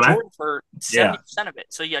paired with Jordan for 70% of it,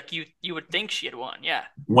 so you would think she had won. Yeah.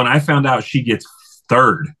 When I found out she gets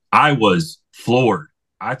third, I was floored.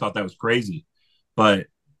 I thought that was crazy, but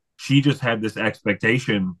she just had this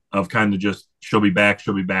expectation of kind of just she'll be back,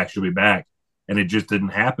 and it just didn't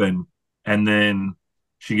happen. And then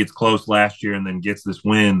she gets close last year, and then gets this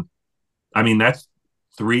win. I mean, that's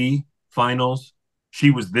 3 finals.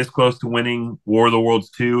 She was this close to winning War of the Worlds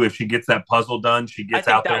 2. If she gets that puzzle done, she gets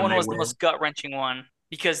out there. I think that one was the most gut-wrenching one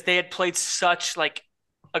because they had played such like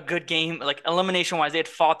a good game, like elimination wise. They had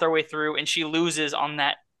fought their way through, and she loses on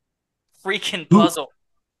that freaking Who puzzle.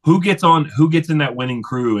 who gets on? Who gets in that winning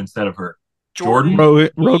crew instead of her? Jordan,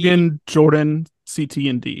 Rogan, Jordan, CT,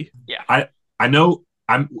 and D. yeah. I know.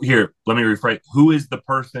 I'm here. Let me rephrase. Who is the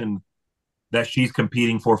person that she's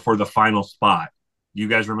competing for the final spot? You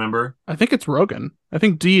guys remember? I think it's Rogan. I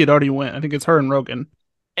think D had already went. I think it's her and Rogan.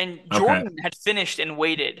 And Okay. Jordan had finished and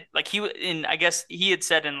waited. Like I guess he had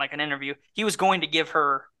said in like an interview, he was going to give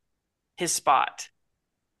her his spot,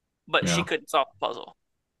 but she Yeah. couldn't solve the puzzle.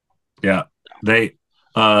 Yeah. They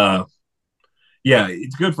yeah,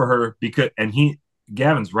 it's good for her because and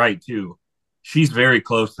Gavin's right too. She's very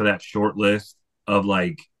close to that short list of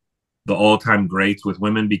like the all-time greats with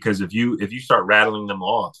women because if you start rattling them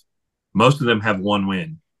off, most of them have one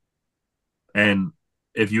win. And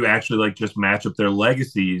if you actually like just match up their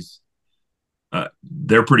legacies,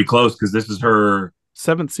 they're pretty close because this is her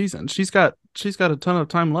 7th season. She's got a ton of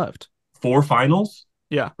time left. 4 finals.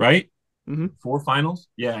 Yeah. Right? Mm-hmm. 4 finals.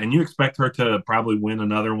 Yeah, and you expect her to probably win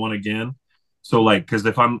another one again. So like, because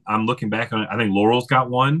if I'm looking back on it, I think Laurel's got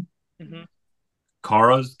 1. Mm-hmm.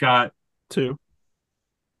 Kara's got 2.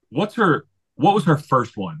 What was her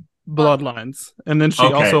first one? Bloodlines, and then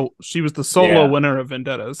she was the solo winner of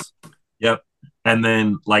Vendettas. Yep. And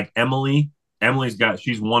then like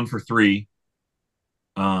she's 1 for 3.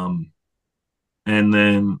 And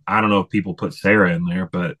then I don't know if people put Sarah in there,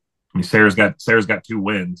 but I mean Sarah's got 2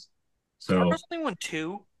 wins. So Kara's only won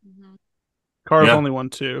 2. Mm-hmm. Kara's only won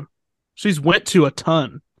 2. She's went to a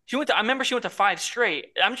ton. I remember she went to 5 straight.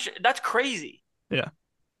 I'm sure that's crazy. Yeah.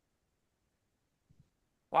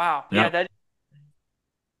 Wow. Yeah.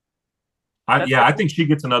 Yeah. I think she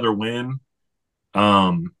gets another win.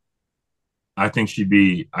 I think she'd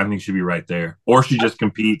be right there, or she just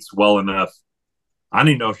competes well enough. I don't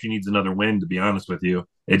even know if she needs another win. To be honest with you,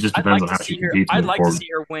 it just depends on how she competes. I'd like to see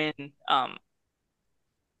her win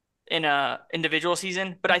in a individual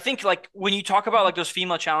season, but I think like when you talk about like those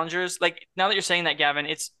female challengers, like now that you're saying that, Gavin,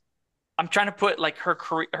 I'm trying to put like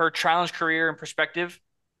her challenge career in perspective.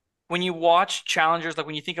 When you watch challengers, like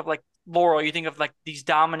when you think of like Laurel, you think of like these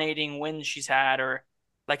dominating wins she's had, or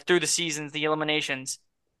like through the seasons, the eliminations.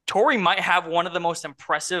 Tori might have one of the most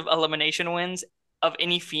impressive elimination wins of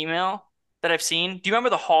any female that I've seen. Do you remember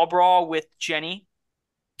the hall brawl with Jenny?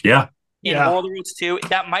 Yeah. In World of Worlds 2?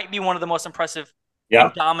 That might be one of the most impressive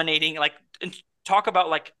dominating, like, and talk about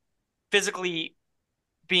like physically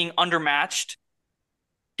being undermatched.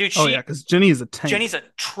 Dude, because Jenny is a tank. Jenny's a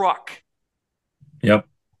truck. Yep.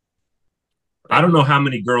 I don't know how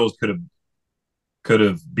many girls could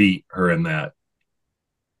have beat her in that.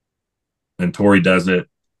 And Tori does it.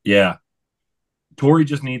 Yeah. Tori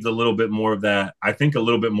just needs a little bit more of that. I think a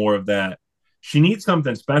little bit more of that. She needs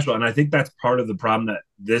something special. And I think that's part of the problem that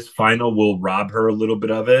this final will rob her a little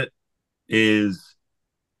bit of it is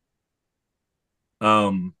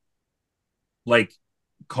like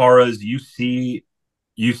Kara's, you see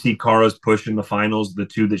Kara's push in the finals, the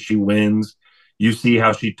 2 that she wins. You see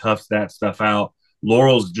how she toughs that stuff out.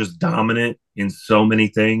 Laurel's just dominant in so many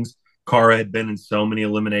things. Kara had been in so many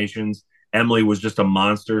eliminations. Emily was just a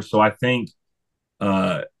monster. So I think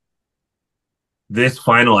this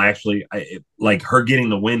final actually, like her getting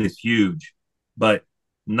the win is huge, but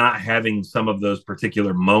not having some of those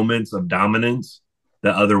particular moments of dominance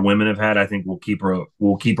that other women have had, I think will keep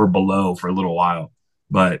her below for a little while.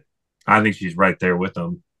 But I think she's right there with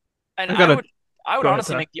them. And I would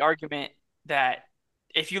honestly make the argument that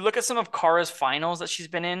if you look at some of Kara's finals that she's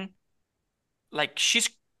been in, like she's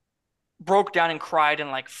broke down and cried in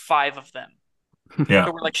like 5 of them. Yeah.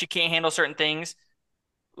 So where like she can't handle certain things.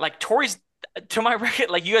 Like Tori's, to my record,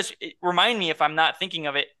 like you guys remind me if I'm not thinking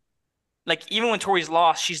of it. Like even when Tori's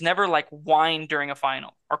lost, she's never like whined during a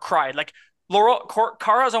final or cried. Like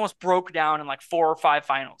Kara's almost broke down in like 4 or 5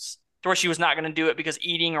 finals to where she was not going to do it because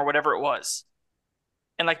eating or whatever it was,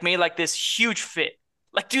 and like made like this huge fit.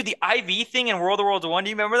 Like, dude, the IV thing in World of Worlds 1, do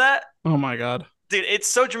you remember that? Oh my god, dude, it's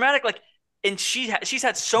so dramatic. Like, and she's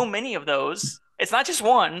had so many of those. It's not just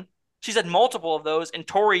one. She's had multiple of those. And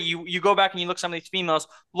Tori, you go back and you look at some of these females,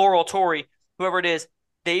 Laurel, Tori, whoever it is,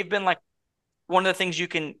 they've been like one of the things you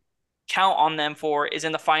can count on them for is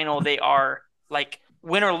in the final they are like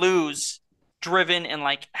win or lose driven and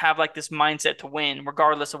like have like this mindset to win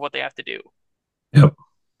regardless of what they have to do. Yep.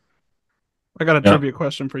 I got a trivia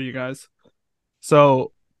question for you guys.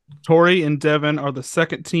 So Tori and Devin are the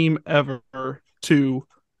second team ever to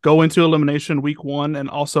go into elimination week 1 and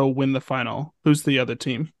also win the final. Who's the other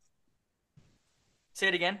team? Say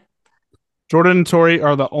it again. Jordan and Tori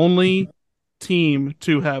are the only team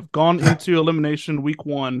to have gone into elimination week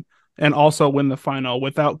 1, and also win the final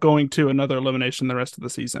without going to another elimination the rest of the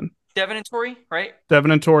season. Devin and Tori, right?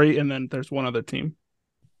 Devin and Tori, and then there's one other team.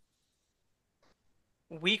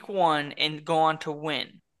 Week 1 and go on to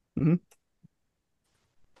win. Mm-hmm.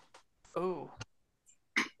 Oh,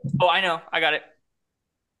 I know. I got it.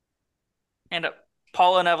 Hand up.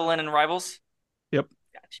 Paula and Evelyn and Rivals. Yep.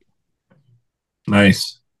 Got you.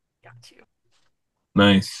 Nice. Got you.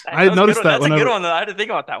 Nice. I noticed that That's whenever, a good one, though. I had to think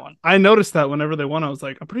about that one. I noticed that whenever they won, I was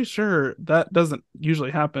like, I'm pretty sure that doesn't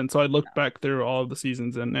usually happen. So I looked back through all of the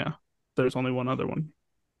seasons, and yeah, there's only one other one.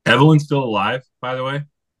 Evelyn's still alive, by the way.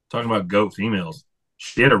 Talking about GOAT females.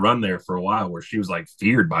 She had a run there for a while where she was like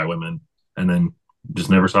feared by women and then just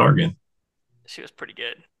never saw her again. She was pretty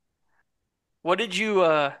good. What did you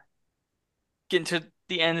get into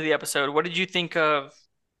the end of the episode? What did you think of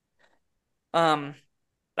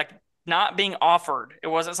like not being offered? It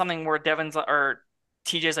wasn't something where Devin's or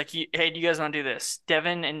TJ's like, hey, do you guys want to do this?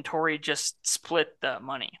 Devin and Tori just split the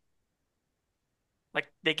money. Like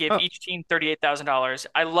they gave each team $38,000.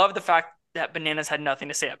 I love the fact that Bananas had nothing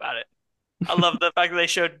to say about it. I love the fact that they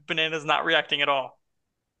showed Bananas not reacting at all.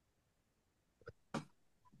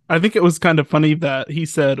 I think it was kind of funny that he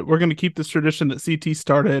said, we're going to keep this tradition that CT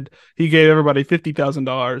started. He gave everybody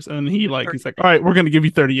 $50,000, and he's like, all right, we're going to give you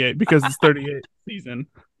 38 because it's 38 season.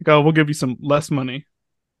 Like, oh, we'll give you some less money.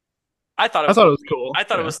 I thought it was cool. I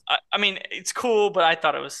thought it was, I mean, it's cool, but I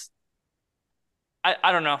thought it was,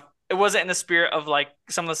 I don't know. It wasn't in the spirit of like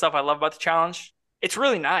some of the stuff I love about the challenge. It's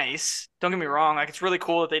really nice. Don't get me wrong. Like, it's really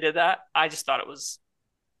cool that they did that. I just thought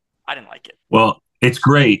I didn't like it. Well, it's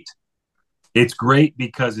great. It's great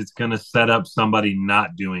because it's going to set up somebody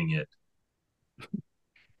not doing it.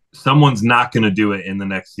 Someone's not going to do it in the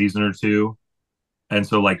next season or two. And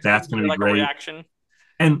so, like, that's going to be like great. A reaction.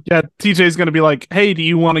 And yeah, TJ's going to be like, hey, do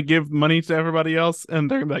you want to give money to everybody else?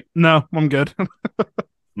 And they're going to be like, no, I'm good.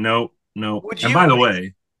 No. And by the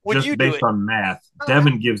way, just based on math,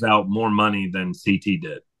 Devin gives out more money than CT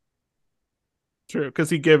did. True, because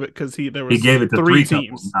he gave it he gave it to three teams,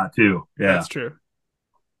 couples, not two. Yeah, that's true.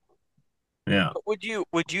 Yeah. But would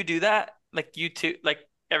you do that? Like you two, like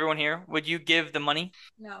everyone here, would you give the money?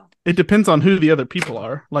 No. It depends on who the other people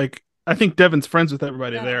are. Like, I think Devin's friends with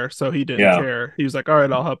everybody there, so he didn't care. He was like, all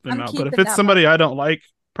right, I'll help them out. But if it's somebody I don't like,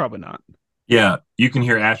 probably not. Yeah, you can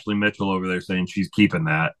hear Ashley Mitchell over there saying she's keeping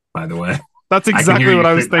that, by the way. That's exactly what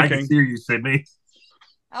I was thinking. I can hear you, Sydney.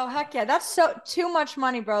 Oh, heck yeah. That's so too much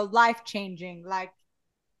money, bro. Life-changing. Like,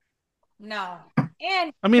 no.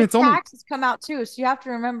 And I mean, it's taxes come out too, so you have to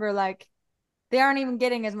remember, like, they aren't even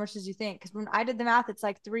getting as much as you think. Because when I did the math, it's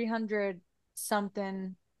like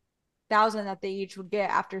 300-something thousand that they each would get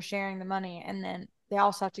after sharing the money, and then they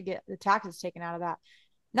also have to get the taxes taken out of that.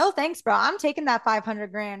 No thanks, bro. I'm taking that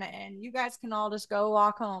 $500,000, and you guys can all just go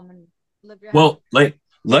walk home and live your life. Like,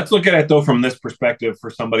 let's look at it though from this perspective. For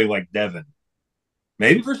somebody like Devin,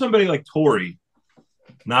 maybe for somebody like Tori,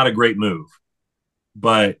 not a great move,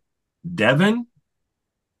 but Devin,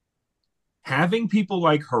 having people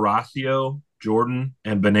like Horacio, Jordan,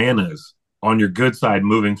 and Bananas on your good side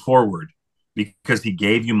moving forward because he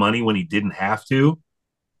gave you money when he didn't have to,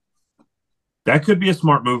 that could be a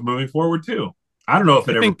smart move moving forward too. I don't know if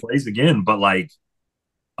it ever plays again, but like,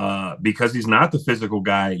 because he's not the physical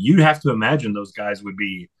guy, you'd have to imagine those guys would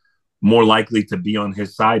be more likely to be on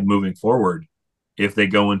his side moving forward if they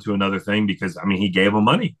go into another thing, because I mean, he gave them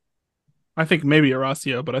money. I think maybe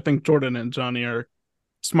Horacio, but I think Jordan and Johnny are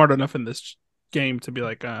smart enough in this game to be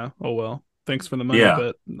like, oh well, thanks for the money,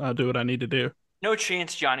 but I'll do what I need to do. No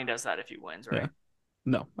chance Johnny does that if he wins, right? Yeah.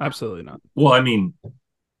 No, absolutely not. Well, I mean,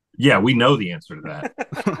 yeah, we know the answer to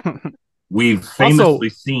that. We've famously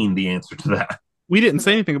seen the answer to that. We didn't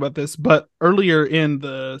say anything about this, but earlier in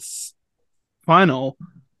the final,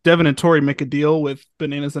 Devin and Tori make a deal with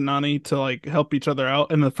Bananas and Nani to like help each other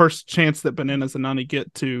out. And the first chance that Bananas and Nani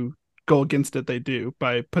get to go against it, they do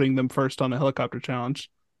by putting them first on a helicopter challenge.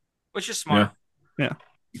 Which is smart. Yeah.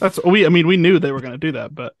 We knew they were going to do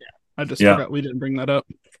that, but I just forgot we didn't bring that up.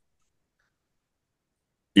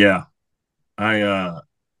 Yeah. I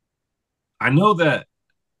know that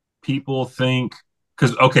people think,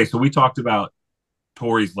 so we talked about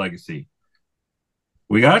Tori's legacy.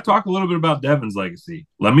 We got to talk a little bit about Devin's legacy.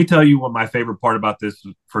 Let me tell you what my favorite part about this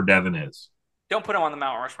for Devin is. Don't put him on the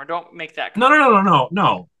Mount Rushmore. Don't make that.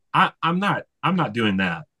 No. I'm not doing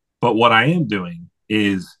that. But what I am doing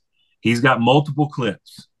is he's got multiple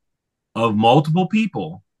clips of multiple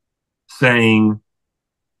people saying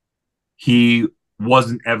he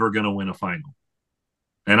wasn't ever going to win a final.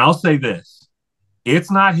 And I'll say this.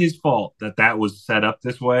 It's not his fault that was set up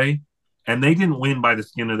this way, and they didn't win by the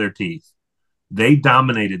skin of their teeth. They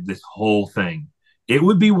dominated this whole thing. It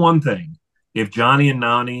would be one thing if Johnny and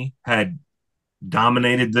Nani had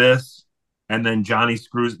dominated this, and then Johnny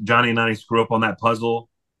and Nani screw up on that puzzle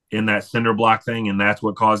in that cinder block thing, and that's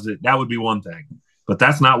what caused it. That would be one thing, but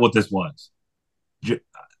that's not what this was.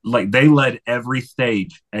 Like they led every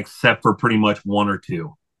stage except for pretty much one or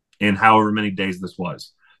two in however many days this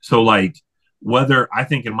was. So like whether I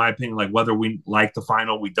think in my opinion, like whether we like the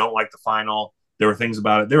final, we don't like the final, there were things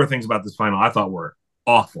about it. There were things about this final I thought were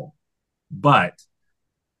awful, but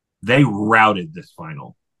they routed this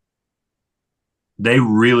final. They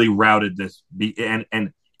really routed this,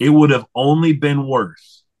 and it would have only been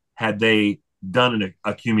worse had they done it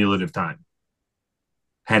a cumulative time.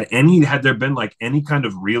 Had there been like any kind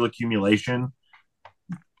of real accumulation,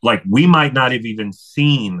 like we might not have even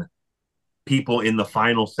seen people in the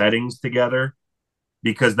final settings together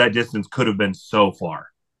because that distance could have been so far.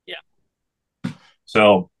 Yeah.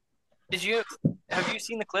 So, have you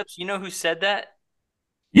seen the clips? You know who said that?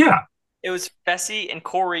 Yeah. It was Fessy and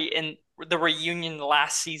Corey in the reunion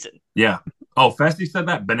last season. Yeah. Oh, Fessy said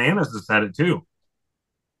that. Bananas has said it too.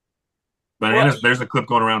 Bananas, there's a clip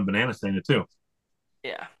going around Bananas saying it too.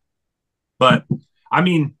 Yeah. But I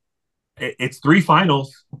mean, it's 3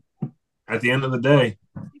 finals at the end of the day.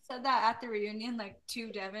 He said that at the reunion, like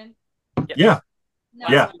to Devin. Yeah.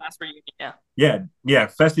 Last reunion, yeah. Yeah.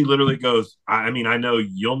 Fessy literally goes, I mean, I know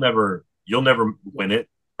you'll never win it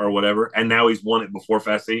or whatever. And now he's won it before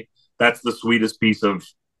Fessy. That's the sweetest piece of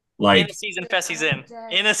like in a season Fessy's in.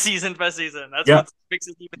 In a season Fessy's in. That's what makes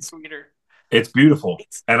it even sweeter. It's beautiful.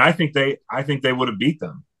 And I think they would have beat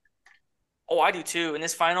them. Oh, I do too. In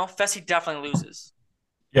this final, Fessy definitely loses.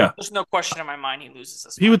 Yeah. There's no question in my mind he loses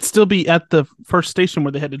this. He would still be at the first station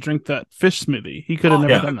where they had to drink that fish smoothie. He could have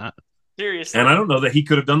never done that. Seriously. And I don't know that he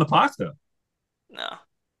could have done the pasta. No.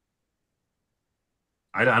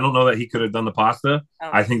 I don't know that he could have done the pasta.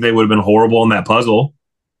 I think they would have been horrible in that puzzle.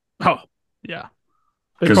 Oh, yeah.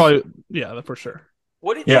 They probably, for sure.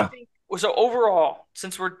 What did you think? So overall,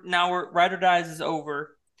 since we're Ride or Dies is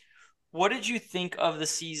over, what did you think of the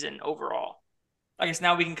season overall? I guess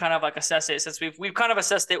now we can kind of like assess it since we've kind of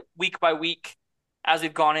assessed it week by week as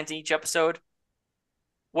we've gone into each episode.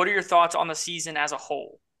 What are your thoughts on the season as a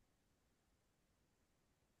whole?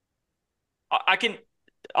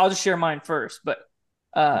 I'll just share mine first, but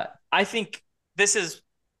I think this is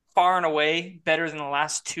far and away better than the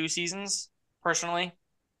last 2 seasons, personally.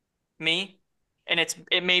 Me. And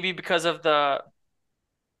it may be because of the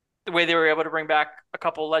way they were able to bring back a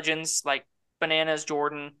couple legends like Bananas,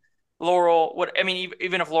 Jordan, Laurel.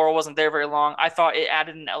 Even if Laurel wasn't there very long, I thought it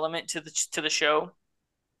added an element to the show.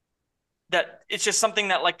 That it's just something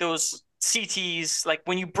that like those CTs, like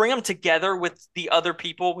when you bring them together with the other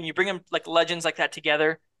people, when you bring them like legends like that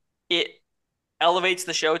together, it elevates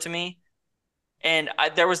the show to me. And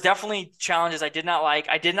there was definitely challenges I did not like.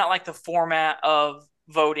 I did not like the format of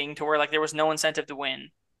voting to where like there was no incentive to win.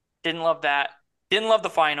 Didn't love that. Didn't love the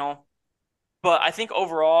final. But I think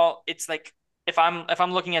overall, it's like if I'm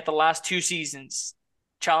looking at the last 2 seasons,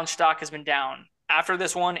 challenge stock has been down. After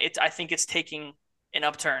this one, I think it's taking an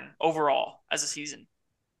upturn overall as a season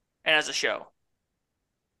and as a show.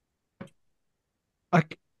 I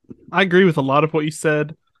agree with a lot of what you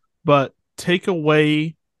said, but take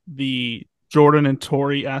away the Jordan and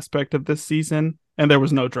Tori aspect of this season, and there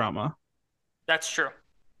was no drama. That's true.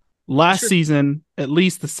 Last season, at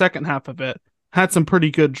least the second half of it, had some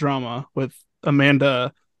pretty good drama with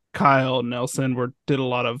Amanda, Kyle, Nelson, did a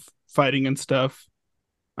lot of fighting and stuff.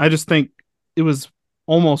 I just think it was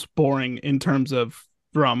almost boring in terms of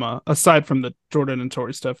drama, aside from the Jordan and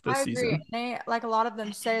Tori stuff this season. They, like a lot of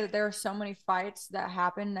them say that there were so many fights that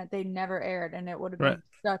happened that they never aired, and it would have been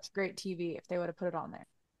such great TV if they would have put it on there.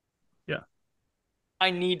 Yeah.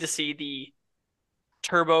 I need to see the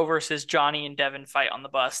Turbo versus Johnny and Devin fight on the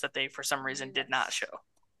bus that they for some reason did not show.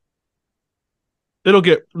 It'll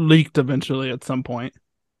get leaked eventually at some point.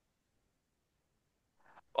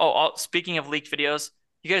 Oh, speaking of leaked videos,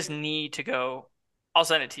 you guys need to go. I'll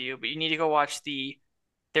send it to you, but you need to go watch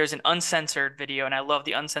there's an uncensored video, and I love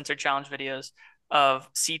the uncensored challenge videos of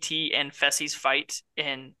CT and Fessy's fight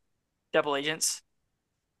in Double Agents.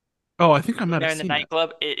 Oh, I think I might have seen in the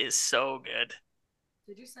nightclub. It is so good.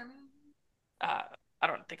 Did you send me? I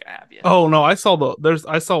don't think I have yet. Oh no, I saw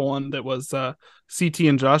one that was CT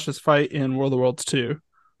and Josh's fight in World of Worlds 2,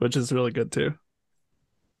 which is really good too.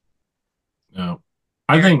 No,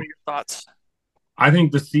 what are your thoughts? I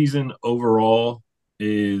think the season overall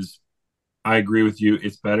is, I agree with you.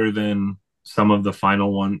 It's better than some of the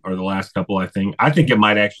final one or the last couple. I think it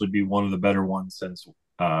might actually be one of the better ones since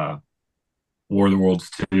War of the Worlds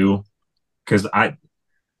 2, because I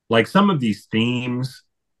like some of these themes.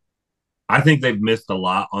 I think they've missed a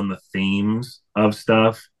lot on the themes of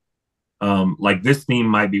stuff. Like this theme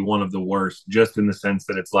might be one of the worst, just in the sense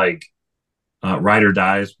that it's like ride or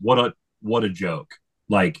dies. What a joke!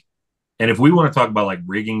 Like, and if we want to talk about like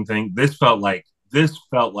rigging thing, this felt like this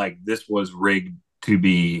was rigged to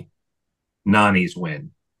be Nani's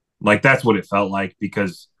win. Like that's what it felt like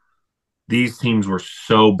because these teams were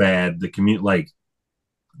so bad. The community, like,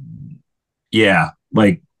 yeah,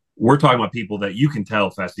 like we're talking about people that you can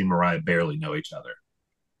tell Fessy and Mariah barely know each other,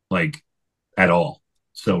 like at all.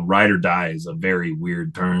 So ride or die is a very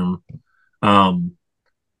weird term. Um,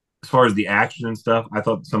 as far as the action and stuff, I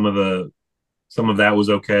thought some of that was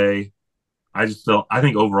okay. I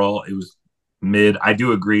think overall it was mid. I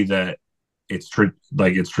do agree that its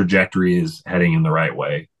trajectory is heading in the right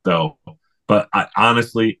way though. But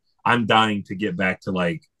honestly, I'm dying to get back to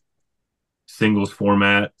like singles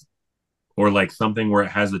format or like something where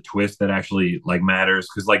it has a twist that actually like matters.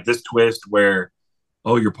 Cause like this twist where,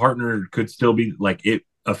 oh, your partner could still be like, it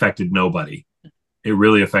affected nobody. It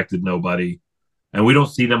really affected nobody. And we don't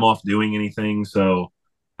see them off doing anything. So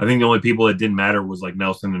I think the only people that didn't matter was like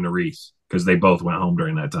Nelson and Nerese because they both went home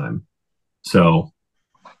during that time. So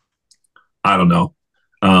I don't know.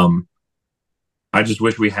 Um, I just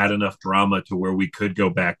wish we had enough drama to where we could go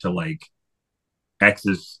back to like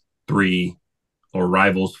X's 3 or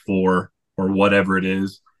Rivals 4 or whatever it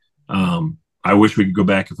is. I wish we could go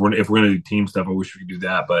back if we're gonna do team stuff. I wish we could do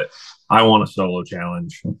that, but I want a solo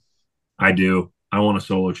challenge. I do. I want a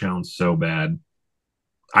solo challenge so bad.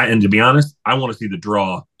 And to be honest, I want to see the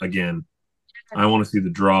draw again. I want to see the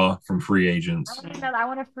draw from free agents. I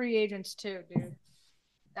want a free agents too, dude.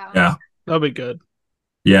 Yeah, that'll be good.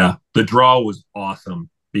 Yeah, the draw was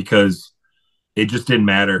awesome because it just didn't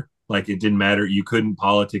matter. Like it didn't matter. You couldn't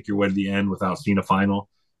politic your way to the end without seeing a final.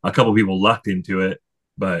 A couple people lucked into it,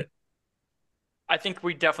 but I think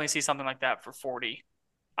we definitely see something like that for 40.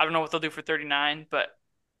 I don't know what they'll do for 39, but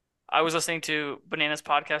I was listening to Banana's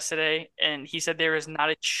podcast today, and he said there is not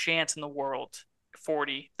a chance in the world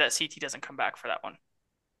 40 that CT doesn't come back for that one.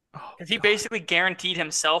 Because he basically guaranteed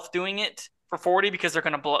himself doing it for 40 because they're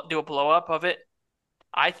going to do a blow up of it.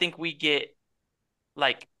 I think we get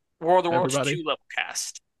like World of Worlds 2 level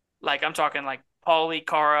cast. Like I'm talking like Paulie,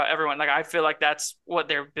 Cara, everyone. Like I feel like that's what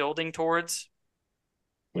they're building towards.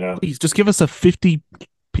 Yeah. Please just give us a 50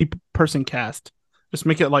 person cast. Just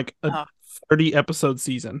make it like a 30 episode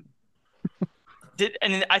season.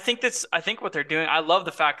 I think what they're doing. I love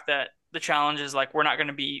the fact that the challenge is like we're not going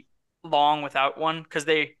to be long without one because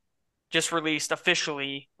they just released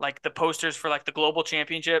officially like the posters for like the global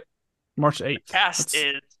championship. March 8th. The cast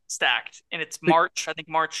is stacked, and it's March. I think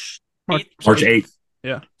March 8th. March 8th.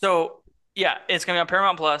 Yeah. So yeah, it's gonna be on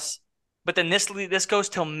Paramount Plus. But then this goes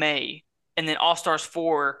till May, and then All Stars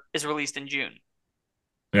 4 is released in June.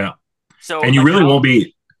 Yeah. So and you really won't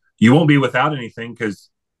be without anything because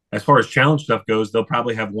as far as challenge stuff goes, they'll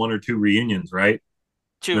probably have 1 or 2 reunions, right?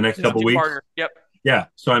 In the next couple weeks. Yep. Yeah.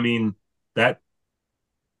 So I mean that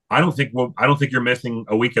I don't think you're missing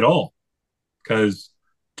a week at all because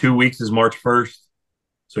 2 weeks is March 1st.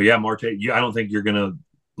 So yeah, March 8th. I don't think you're gonna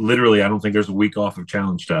I don't think there's a week off of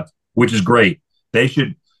challenge stuff, which is great. They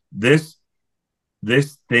should this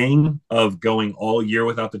thing of going all year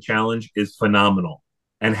without the challenge is phenomenal.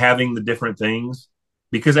 And having the different things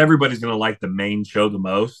because everybody's gonna like the main show the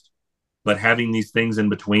most, but having these things in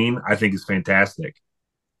between, I think is fantastic.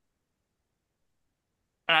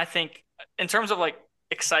 And I think in terms of like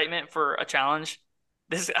excitement for a challenge,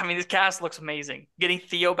 this cast looks amazing. Getting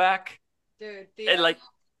Theo back. Dude, Theo. And like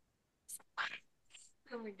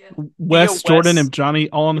Wes, Jordan, and Johnny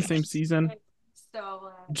all in the same season. So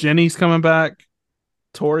Jenny's coming back.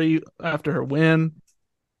 Tori after her win.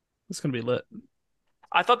 It's gonna be lit.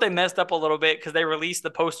 I thought they messed up a little bit because they released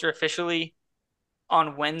the poster officially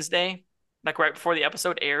on Wednesday, like right before the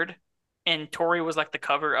episode aired, and Tori was like the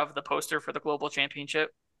cover of the poster for the Global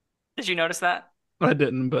Championship. Did you notice that? I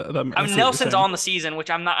didn't, but Nelson's on the season, which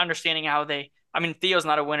I'm not understanding how they. Theo's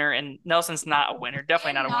not a winner, and Nelson's not a winner.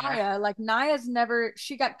 Definitely not a winner. Like Naya's never.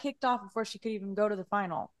 She got kicked off before she could even go to the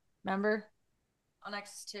final. Remember? On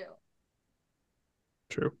X2.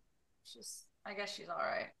 True. I guess she's all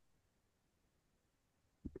right.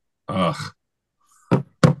 Ugh,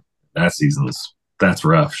 that's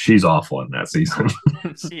rough. She's awful in that season.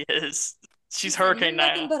 She is. She's Hurricane Naya.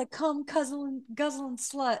 Nothing but a cum guzzling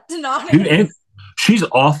slut. Dude, and she's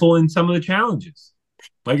awful in some of the challenges.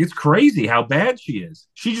 Like it's crazy how bad she is.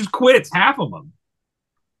 She just quits half of them.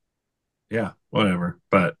 Yeah, whatever.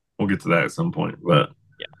 But we'll get to that at some point. But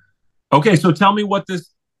yeah. Okay, so tell me what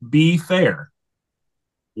this be fair.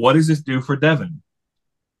 What does this do for Devin?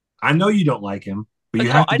 I know you don't like him, but you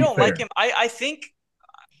No, have to I be don't like fair. him. I think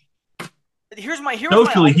here was my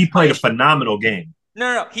Socially, he played a issue. phenomenal game.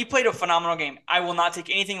 No. He played a phenomenal game. I will not take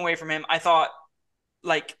anything away from him. I thought,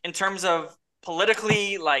 like, in terms of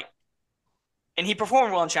politically, like, and he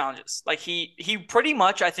performed well in challenges. Like he pretty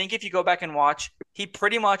much, I think if you go back and watch, he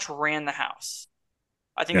pretty much ran the house.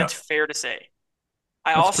 I think Yeah, that's fair to say.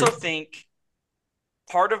 I that's also true. think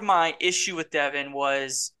part of my issue with Devin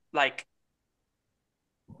was like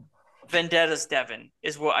Vendetta's Devin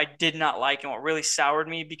is what I did not like and what really soured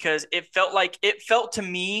me because it felt to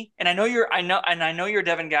me, and I know you're a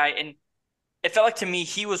Devin guy, and it felt like to me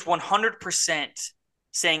he was 100%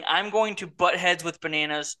 saying I'm going to butt heads with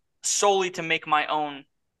Bananas solely to make my own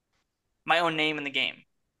name in the game.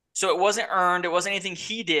 So it wasn't earned. It wasn't anything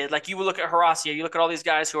he did. Like you would look at Horacio, you look at all these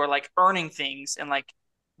guys who are like earning things and like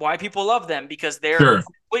why people love them because they're Sure.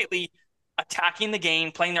 completely attacking the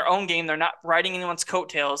game, playing their own game. They're not riding anyone's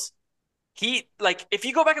coattails. He like if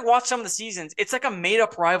you go back and watch some of the seasons, it's like a made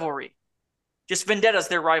up rivalry. Just vendettas,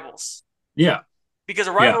 they're rivals. Yeah. Because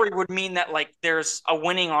a Yeah. rivalry would mean that like there's a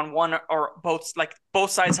winning on one or both, like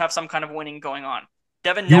both sides have some kind of winning going on.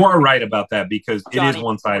 Devin You never are right about that because it is Johnny.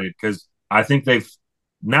 one-sided because I think they've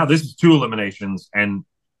now this is 2 eliminations and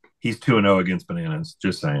he's 2-0 against Bananas.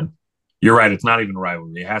 Just saying. You're right. It's not even a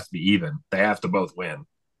rivalry. It has to be even. They have to both win.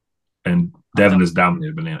 And Devin has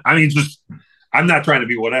dominated Banana. I mean, just I'm not trying to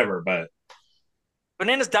be whatever, but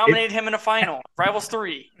Bananas dominated him in a final. Rivals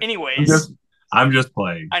 3. Anyways. I'm just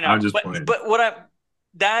playing. I know. I'm just playing. But what I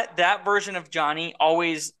that version of Johnny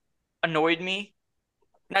always annoyed me.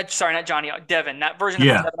 Not Johnny, Devin. That version of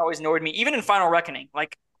Devin always annoyed me. Even in Final Reckoning.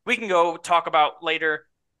 Like we can go talk about later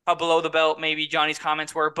how below the belt maybe Johnny's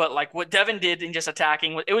comments were, but like what Devin did in just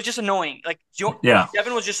attacking, it was just annoying. Like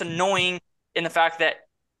Devin was just annoying in the fact that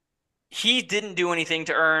he didn't do anything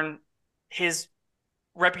to earn his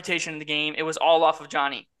reputation in the game. It was all off of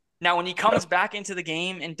Johnny. Now, when he comes back into the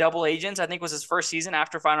game in Double Agents, I think was his first season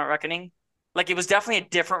after Final Reckoning. Like it was definitely a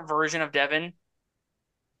different version of Devin,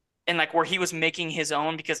 and like where he was making his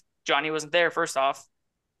own because Johnny wasn't there. First off,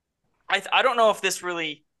 I don't know if this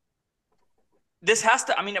has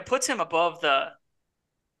to. I mean, it puts him above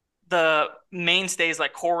the mainstays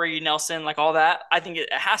like Corey Nelson, like all that. I think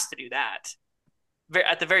it has to do that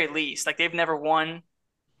at the very least. Like they've never won,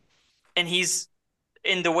 and he's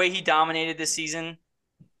in the way he dominated this season,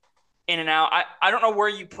 in and out. I don't know where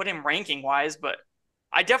you put him ranking wise, but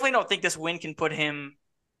I definitely don't think this win can put him.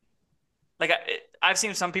 Like I've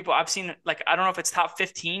seen some people. I've seen like I don't know if it's top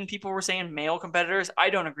 15 people were saying male competitors. I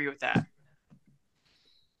don't agree with that.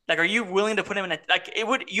 Like, are you willing to put him in a like it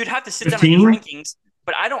would? You'd have to sit 15? down and do rankings.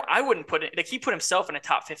 But I wouldn't put it like he put himself in a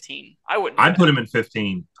top 15. I wouldn't. I'd put him in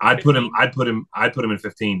 15. I'd put him in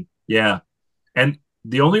 15. Yeah. And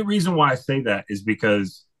the only reason why I say that is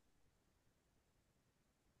because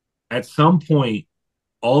at some point,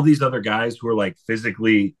 all these other guys who are like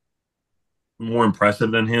physically more impressive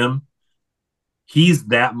than him, he's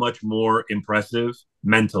that much more impressive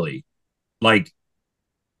mentally. Like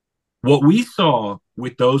what we saw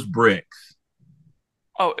with those bricks,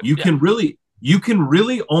 you can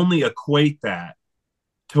really only equate that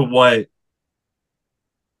to what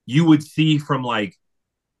you would see from like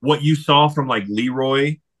what you saw from like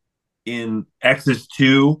Leroy in X's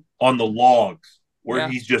 2 on the logs where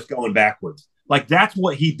he's just going backwards. Like that's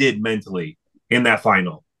what he did mentally in that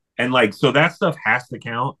final. And like so that stuff has to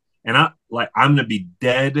count. And I'm gonna be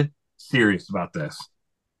dead serious about this.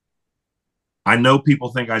 I know people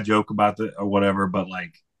think I joke about it or whatever, but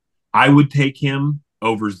like I would take him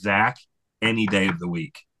over Zach any day of the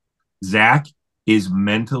week. Zach is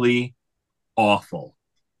mentally awful.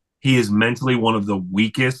 He is mentally one of the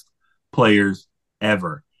weakest players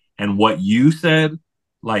ever. And what you said,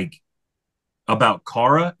 like about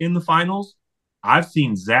Kara in the finals, I've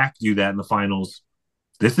seen Zach do that in the finals.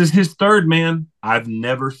 This is his third, man. I've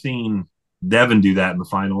never seen Devin do that in the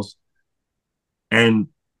finals. And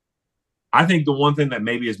I think the one thing that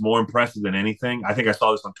maybe is more impressive than anything, I think I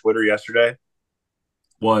saw this on Twitter yesterday,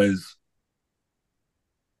 was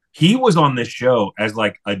he was on this show as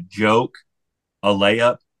like a joke, a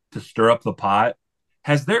layup to stir up the pot.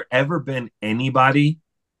 Has there ever been anybody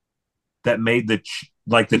that made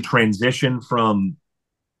the transition from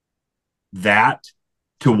that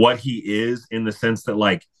to what he is in the sense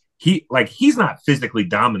that he's not physically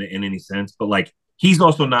dominant in any sense, but like he's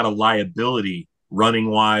also not a liability running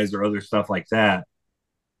wise or other stuff like that.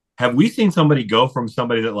 Have we seen somebody go from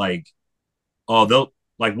somebody that like, oh, they'll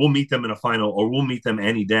like we'll meet them in a final or we'll meet them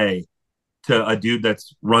any day to a dude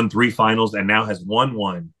that's run 3 finals and now has won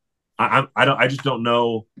one? I just don't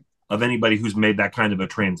know of anybody who's made that kind of a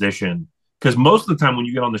transition, because most of the time when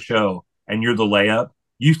you get on the show and you're the layup,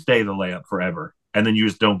 you stay the layup forever, and then you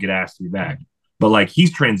just don't get asked to be back. But like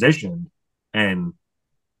he's transitioned, and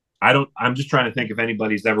I'm just trying to think if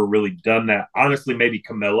anybody's ever really done that. Honestly, maybe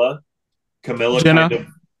Camilla. Camilla Jenna. kind of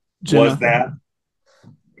Jenna. was that.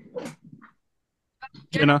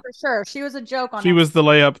 Jenna, for sure. She was a joke on She it. was the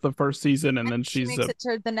layup the first season, and then she makes it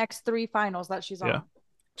to the next 3 finals that she's on.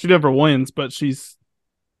 She never wins, but she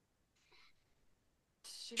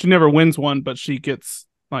never wins one, but she gets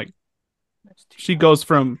like she goes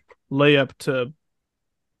from layup to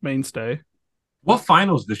mainstay. What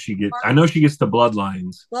finals does she get? I know she gets the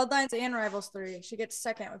Bloodlines. Bloodlines and Rivals 3. She gets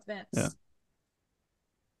second with Vince. Yeah.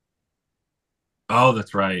 Oh,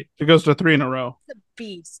 that's right. She goes to 3 in a row. She's a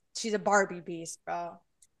beast. She's a Barbie beast, bro.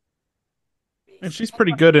 And she's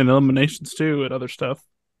pretty good in eliminations too at other stuff.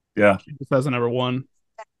 Yeah. She just hasn't ever won.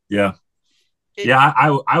 Yeah.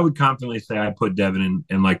 I would confidently say I put Devin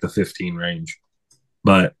in like the 15 range.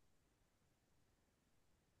 But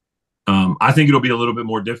I think it'll be a little bit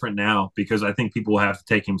more different now because I think people will have to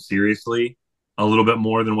take him seriously a little bit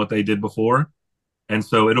more than what they did before. And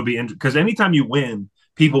so it'll be because anytime you win,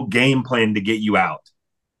 people game plan to get you out.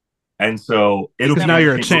 And so it'll be now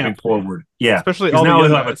you're a champ forward. Yeah. Especially all now he'll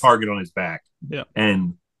guys. have a target on his back. Yeah.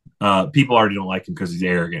 And people already don't like him because he's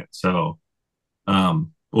arrogant. So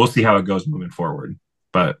we'll see how it goes moving forward.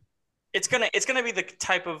 But it's gonna be the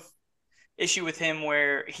type of issue with him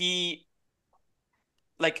where he,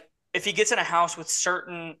 like, if he gets in a house with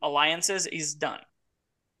certain alliances, he's done.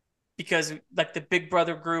 Because like the Big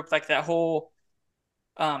Brother group, like that whole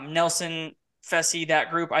Nelson, Fessy,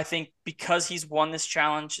 that group, I think because he's won this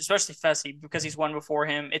challenge, especially Fessy, because he's won before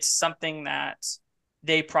him, it's something that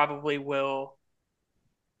they probably will.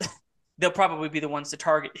 They'll probably be the ones to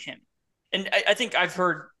target him. And I think I've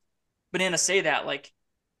heard Banana say that, like,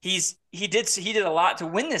 he did a lot to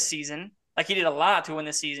win this season. Like, he did a lot to win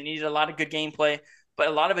this season. He did a lot of good gameplay, but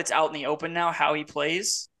a lot of it's out in the open now, how he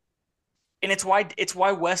plays. And it's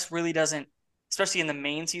why Wes really doesn't, especially in the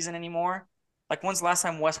main season anymore. Like, when's the last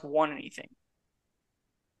time Wes won anything?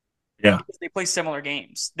 Yeah. Because they play similar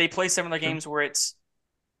games. They play similar games where it's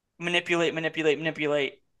manipulate.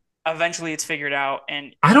 Eventually it's figured out.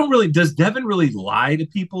 And does Devin really lie to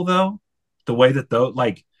people though? The way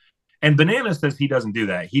that and Banana says he doesn't do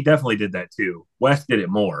that. He definitely did that too. Wes did it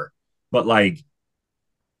more. But like,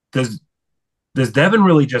 does Devin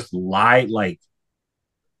really just lie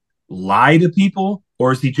to people?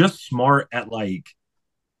 Or is he just smart at like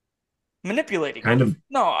manipulating? Kind of.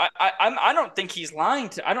 No, I don't think he's lying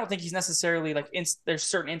to. I don't think he's necessarily like. There's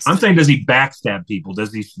certain instances. I'm saying, does he backstab people?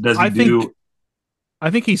 Does he do? I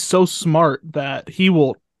think he's so smart that he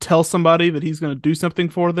will tell somebody that he's going to do something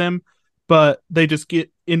for them, but they just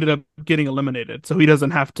ended up getting eliminated, so he doesn't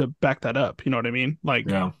have to back that up. You know what I mean? Like,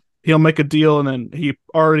 he'll make a deal, and then he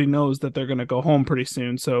already knows that they're going to go home pretty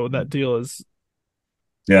soon, so that deal is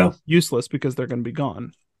useless because they're going to be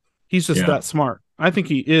gone. He's just that smart. I think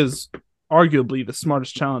he is arguably the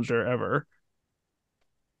smartest challenger ever.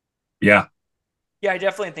 Yeah. Yeah, I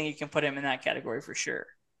definitely think you can put him in that category for sure.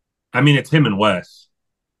 I mean, it's him and Wes.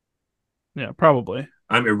 Yeah, probably.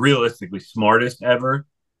 I mean, realistically, smartest ever.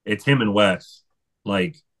 It's him and Wes.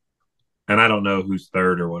 Like, and I don't know who's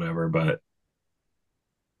third or whatever, but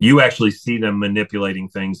you actually see them manipulating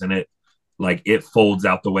things, and it folds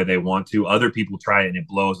out the way they want to. Other people try it, and it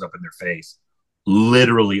blows up in their face,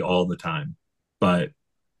 literally all the time. But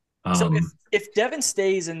so if Devin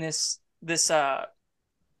stays in this the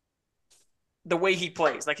way he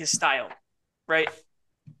plays, like his style, right?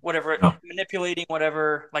 Whatever, manipulating,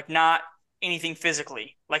 whatever, like not anything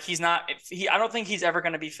physically. Like he's not. I don't think he's ever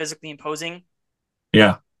going to be physically imposing.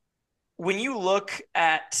 Yeah. When you look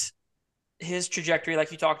at his trajectory,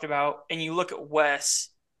 like you talked about, and you look at Wes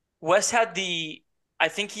had I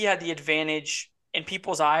think he had the advantage in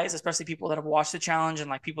people's eyes, especially people that have watched the challenge and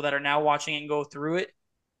like people that are now watching and go through it.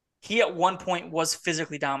 He at one point was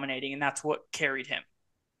physically dominating, and that's what carried him.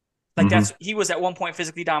 Like he was at one point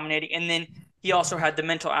physically dominating, and then he also had the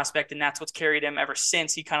mental aspect, and that's what's carried him ever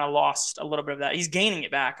since. He kind of lost a little bit of that. He's gaining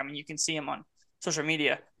it back. I mean, you can see him on social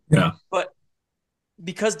media. Yeah. But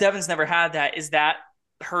because Devin's never had that, is that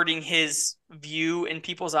hurting his view in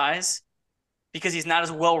people's eyes? Because he's not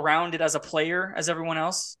as well-rounded as a player as everyone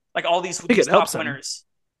else? Like all these top winners.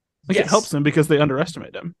 I think it helps him because they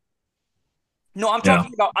underestimate him. No, I'm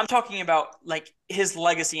talking about like his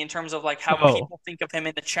legacy in terms of like how people think of him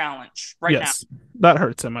in the challenge now. Yes, that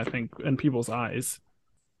hurts him, I think, in people's eyes.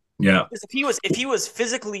 Yeah. Because if he was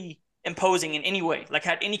physically imposing in any way, like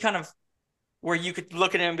had any kind of where you could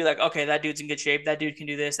look at him and be like, okay, that dude's in good shape, that dude can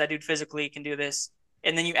do this, that dude physically can do this,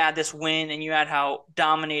 and then you add this win and you add how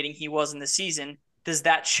dominating he was in the season, does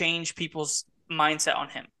that change people's mindset on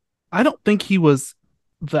him? I don't think he was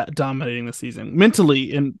that dominating the season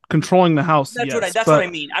mentally and controlling the house. That's what I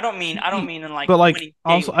mean. I don't mean in like but like winning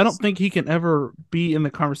also I dailies. don't think he can ever be in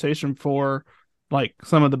the conversation for like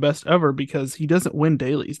some of the best ever because he doesn't win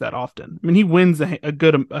dailies that often. I mean, he wins a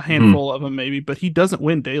handful of them maybe, but he doesn't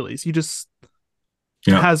win dailies. He just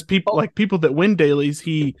has people people that win dailies.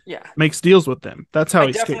 He makes deals with them. That's how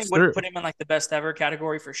he definitely skates would through. put him in like the best ever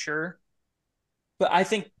category for sure. But I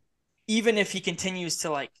think even if he continues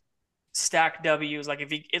to like stack W's, like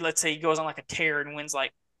if let's say he goes on like a tear and wins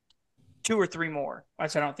like 2 or 3 more,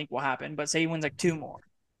 which I don't think will happen, but say he wins like 2 more.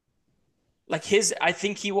 Like I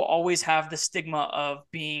think he will always have the stigma of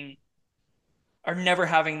being or never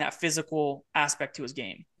having that physical aspect to his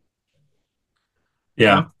game.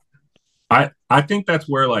 Yeah. I think that's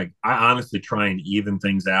where like I honestly try and even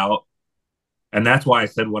things out. And that's why I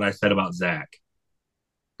said what I said about Zach.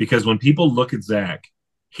 Because when people look at Zach,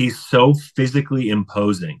 he's so physically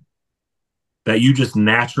imposing that you just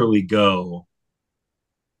naturally go,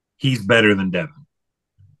 he's better than Devin.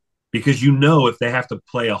 Because you know if they have to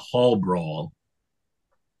play a hall brawl,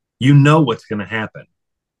 you know what's going to happen.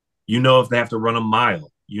 You know if they have to run a mile,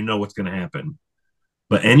 you know what's going to happen.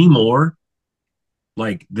 But anymore,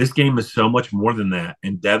 like this game is so much more than that.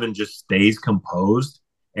 And Devin just stays composed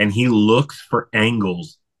and he looks for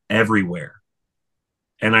angles everywhere.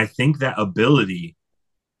 And I think that ability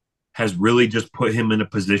has really just put him in a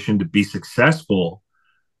position to be successful.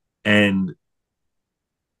 And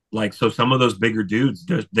like, so some of those bigger dudes,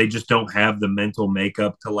 they just don't have the mental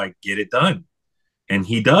makeup to like get it done. And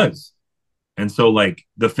he does. And so like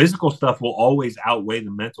the physical stuff will always outweigh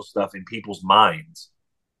the mental stuff in people's minds.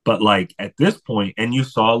 But like at this point, and you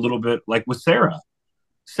saw a little bit like with Sarah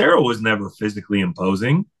was never physically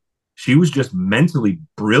imposing. She was just mentally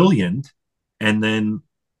brilliant. And then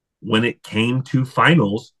when it came to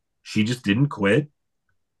finals, she just didn't quit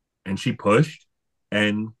and she pushed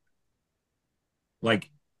and like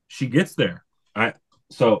she gets there. I mean,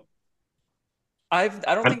 I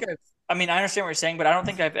understand what you're saying, but I don't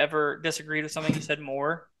think I've ever disagreed with something you said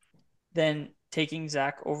more than taking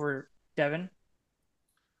Zach over Devin.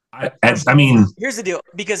 I mean, here's the deal.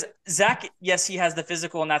 Because Zach, yes, he has the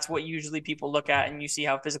physical, and that's what usually people look at, and you see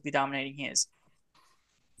how physically dominating he is.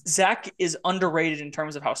 Zach is underrated in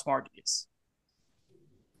terms of how smart he is.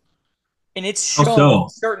 And it's shown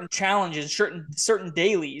certain challenges, certain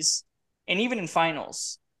dailies, and even in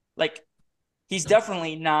finals. Like, he's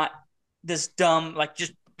definitely not this dumb, like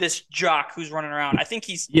just this jock who's running around. I think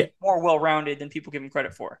he's more well-rounded than people give him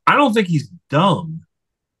credit for. I don't think he's dumb.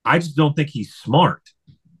 I just don't think he's smart.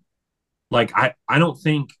 Like, I don't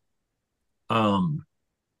think,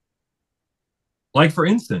 like, for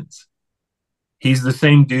instance, he's the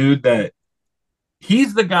same dude that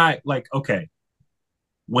he's the guy, like, okay,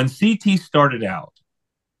 when CT started out,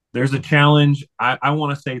 there's a challenge. I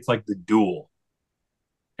want to say it's like the duel.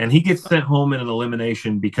 And he gets sent home in an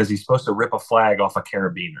elimination because he's supposed to rip a flag off a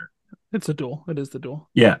carabiner. It's a duel. It is the duel.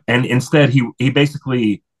 Yeah. And instead, he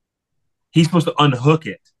basically, he's supposed to unhook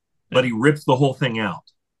it, but he rips the whole thing out.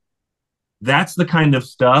 That's the kind of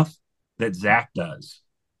stuff that Zach does.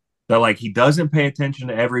 That, like, he doesn't pay attention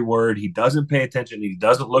to every word. He doesn't pay attention. He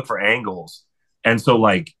doesn't look for angles. And so,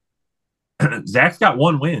 like, Zach's got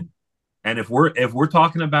one win. And if we're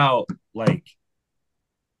talking about, like,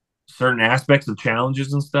 certain aspects of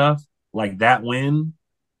challenges and stuff, like that win.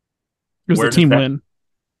 It was a team win.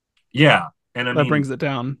 Yeah. And I mean, that brings it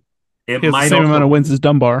down. It he has the same amount of wins as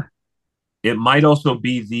Dunbar. It might also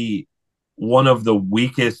be one of the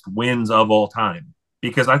weakest wins of all time.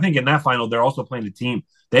 Because I think in that final, they're also playing a team.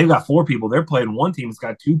 They've got 4 people. They're playing one team that's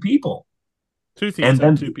got 2 people. 2 teams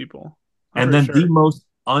have 2 people. And then the most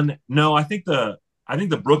no, I think the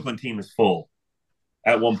Brooklyn team is full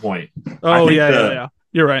at one point. Oh, yeah.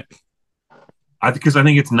 You're right. Because I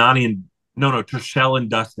think it's Nani and Trishelle and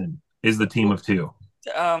Dustin is the team of 2.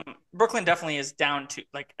 Brooklyn definitely is down to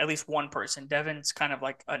like at least one person. Devin's kind of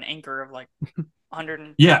like an anchor of like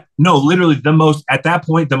 100. Yeah, no, literally the most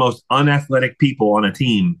unathletic people on a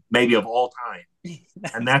team, maybe of all time,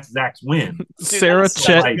 and that's Zach's win. Dude, Sarah,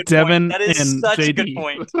 Chet, Devin, and such JD. A good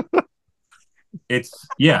point.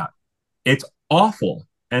 It's awful,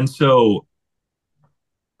 and so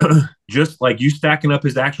just like you stacking up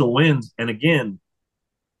his actual wins, and again,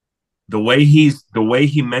 the way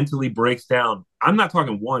he mentally breaks down. I'm not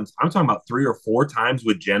talking once. I'm talking about 3 or 4 times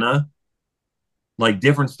with Jenna, like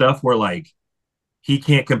different stuff where like he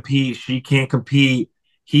can't compete, she can't compete,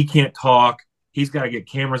 he can't talk, he's got to get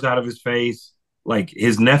cameras out of his face, like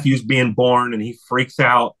his nephew's being born and he freaks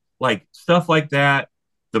out, like stuff like that.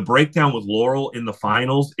 the breakdown with Laurel in the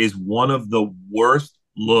finals is one of the worst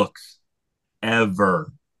looks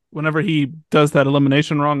ever. Whenever he does that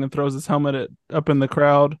elimination wrong and throws his helmet up in the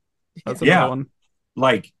crowd, that's another one.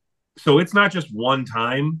 Like, so it's not just one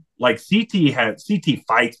time. Like CT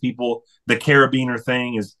fights people. The carabiner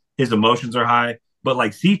thing is his emotions are high, but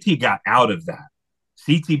like CT got out of that.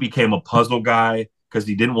 CT became a puzzle guy because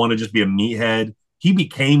he didn't want to just be a meathead. He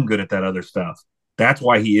became good at that other stuff. That's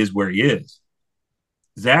why he is where he is.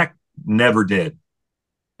 Zach never did.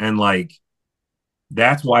 And like,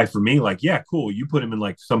 that's why for me, like, yeah, cool. You put him in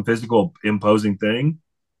like some physical imposing thing.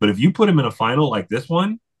 But if you put him in a final like this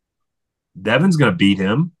one, Devin's going to beat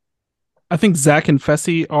him. I think Zach and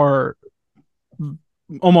Fessy are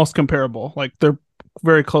almost comparable. Like they're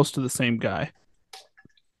very close to the same guy.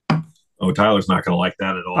 Oh, Tyler's not going to like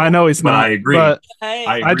that at all. I know he's but not. I agree. But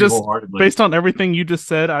I agree just, wholeheartedly. based on everything you just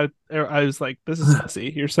said, I was like, this is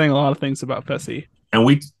Fessy. You're saying a lot of things about Fessy.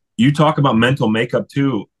 And you talk about mental makeup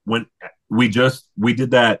too. When we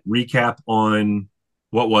did that recap on,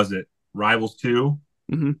 what was it? Rivals 2.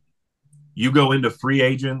 Mm-hmm. You go into free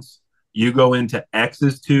agents, you go into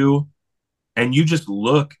X's 2, and you just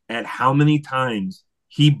look at how many times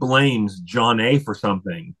he blames John A for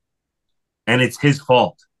something, and it's his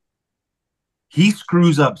fault. He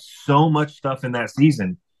screws up so much stuff in that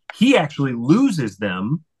season. He actually loses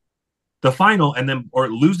them the final, and then or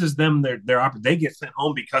loses them their they get sent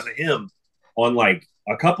home because of him on like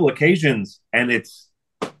a couple occasions, and it's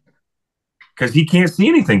because he can't see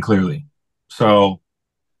anything clearly. So,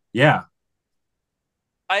 yeah,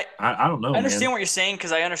 I don't know. I understand man. what you're saying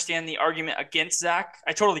because I understand the argument against Zach.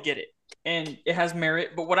 I totally get it, and it has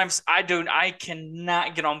merit. But what I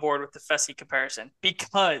cannot get on board with the Fessy comparison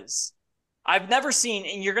because I've never seen,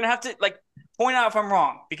 and you're gonna have to like point out if I'm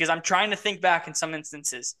wrong because I'm trying to think back in some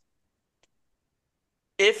instances.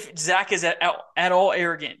 If Zach is at all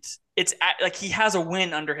arrogant, it's like he has a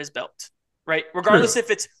win under his belt, right? Regardless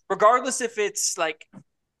if it's like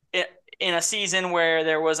in a season where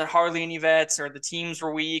there wasn't hardly any vets or the teams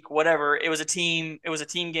were weak, whatever. It was a team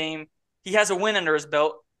game. He has a win under his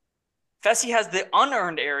belt. Fessy has the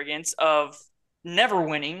unearned arrogance of never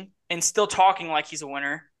winning and still talking like he's a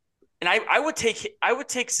winner. And I would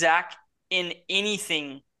take Zach in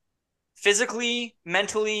anything, physically,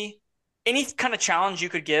 mentally, any kind of challenge you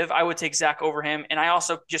could give. I would take Zach over him, and I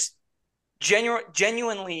also just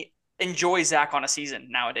genuinely enjoy Zach on a season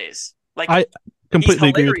nowadays. Like I completely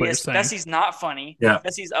agree with what you're saying. Fessy's not funny. Yeah.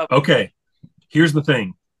 Fessy's up. Okay. Here's the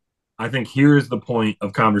thing. I think here is the point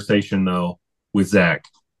of conversation though with Zach.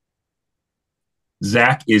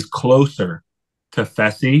 Zach is closer to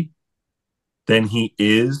Fessy than he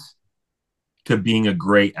is to being a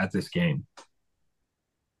great at this game.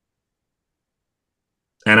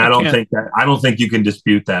 And I don't think you can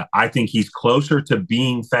dispute that. I think he's closer to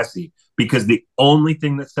being Fessy because the only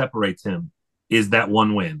thing that separates him is that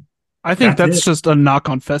one win. I think that's just a knock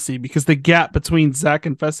on Fessy because the gap between Zach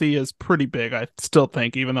and Fessy is pretty big. I still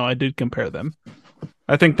think, even though I did compare them,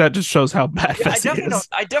 I think that just shows how bad Fessy is.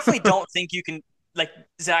 I definitely don't think you can like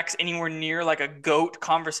Zach's anywhere near like a GOAT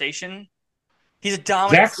conversation. He's a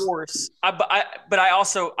dominant force. But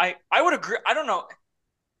I would agree. I don't know.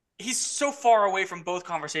 He's so far away from both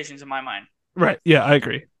conversations in my mind. Right. Yeah, I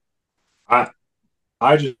agree. I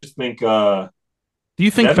just think. Do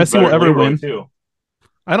you think Fessy will ever win? Too.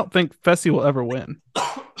 I don't think Fessy will ever win.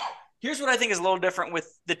 Here's what I think is a little different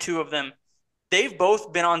with the two of them. They've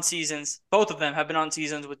both been on seasons. Both of them have been on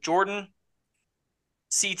seasons with Jordan,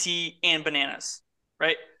 CT, and Bananas,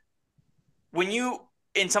 right? When you,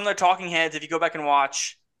 in some of their talking heads, if you go back and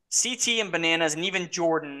watch, CT and Bananas and even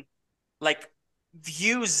Jordan, like,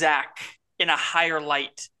 view Zach in a higher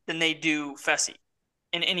light than they do Fessy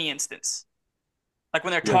in any instance. Like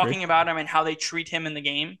when they're talking about him and how they treat him in the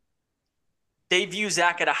game, they view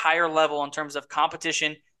Zach at a higher level in terms of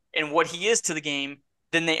competition and what he is to the game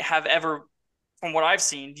than they have ever, from what I've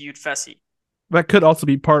seen, viewed Fessy. That could also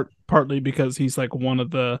be partly because he's like one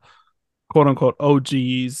of the quote unquote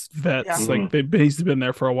OGs vets. Yeah. Like he's been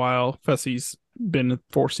there for a while. Fessy's been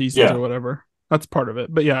 4 seasons or whatever. That's part of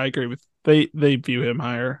it. But yeah, I agree with they view him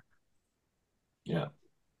higher. Yeah.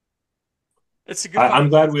 It's a good I'm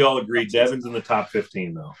glad we all agree. Devin's in the top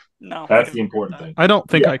 15, though. No, that's the important thing. I don't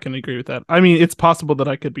think I can agree with that. I mean, it's possible that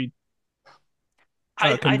I could be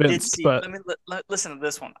convinced. I did see, but listen to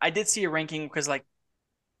this one. I did see a ranking because like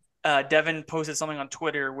Devin posted something on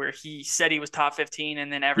Twitter where he said he was top 15,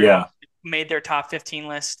 and then everyone made their top 15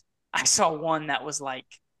 list. I saw one that was like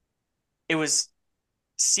it was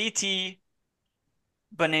CT,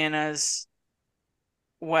 Bananas,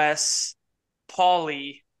 Wes,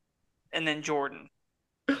 Paulie, and then Jordan.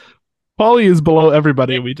 Paulie is below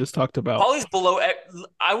everybody we just talked about. Paulie's below.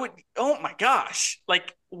 I would. Oh my gosh!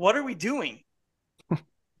 Like, what are we doing?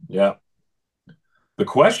 Yeah. The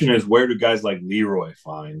question is, where do guys like Leroy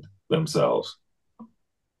find themselves?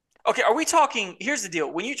 Okay, are we talking? Here's the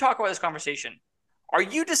deal. When you talk about this conversation, are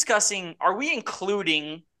you discussing? Are we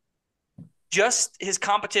including just his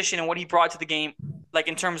competition and what he brought to the game, like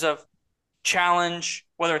in terms of challenge,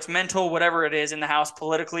 whether it's mental, whatever it is in the house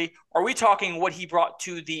politically? Are we talking what he brought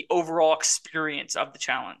to the overall experience of the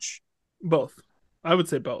challenge? Both. I would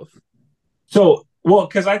say both. So, well,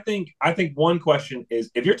 because I think one question is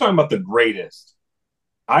if you're talking about the greatest,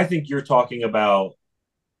 I think you're talking about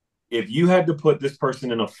if you had to put this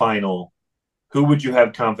person in a final, who would you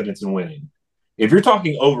have confidence in winning? If you're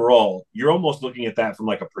talking overall, you're almost looking at that from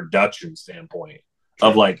like a production standpoint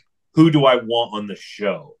of like who do I want on the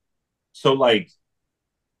show? So like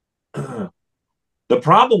the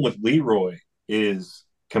problem with Leroy is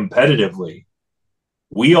competitively,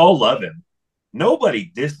 we all love him. Nobody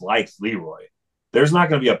dislikes Leroy. There's not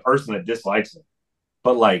going to be a person that dislikes him.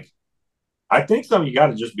 But like, I think something you got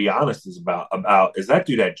to just be honest is about is that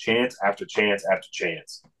dude had chance after chance after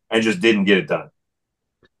chance and just didn't get it done.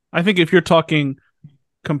 I think if you're talking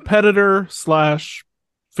competitor slash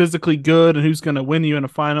physically good and who's going to win you in a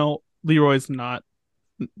final, Leroy's not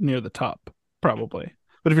near the top, probably.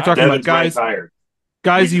 But if you're talking Devin's about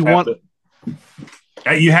guys you want,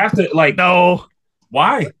 you have to like no.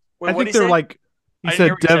 Why? Wait, I think they're like you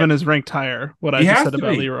said. Devin is ranked higher. What I just said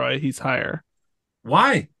about Leroy, he's higher.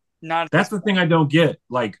 Why? That's the thing I don't get.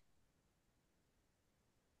 Like,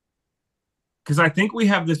 because I think we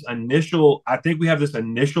have this initial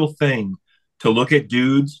thing to look at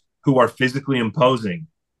dudes who are physically imposing,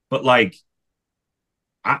 but like,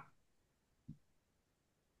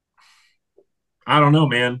 I don't know,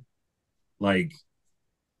 man. Like,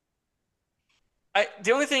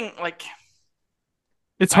 the only thing like.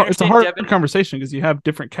 It's hard. It's a hard conversation because you have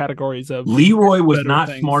different categories of. Leroy was not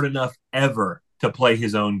smart enough ever to play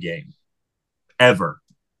his own game. Ever.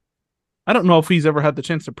 I don't know if he's ever had the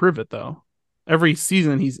chance to prove it though. Every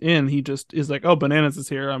season he's in, he just is like, "Oh, Bananas is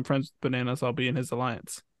here. I'm friends with Bananas. I'll be in his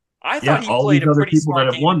alliance." I thought he played a pretty smart game. All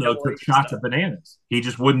these other people that have won though took shots at Bananas. He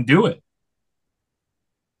just wouldn't do it.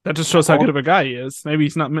 That just shows how good of a guy he is. Maybe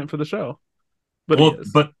he's not meant for the show, but he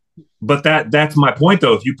is. But that's my point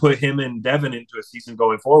though. If you put him and Devin into a season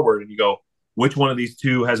going forward, and you go, which one of these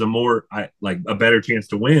two has a better chance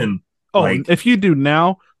to win? Oh, if you do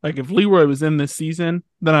now, like if Leroy was in this season,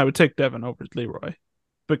 then I would take Devin over Leroy,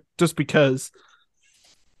 but just because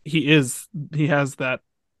he has that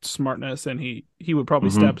smartness and he would probably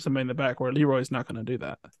stab somebody in the back where Leroy's not going to do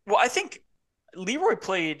that. Well, I think Leroy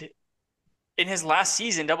played in his last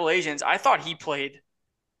season, Double Agents. I thought he played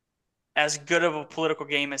as good of a political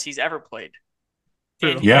game as he's ever played.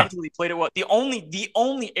 And he mentally played it well. The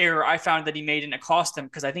only error I found that he made, and it cost him,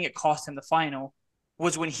 because I think it cost him the final,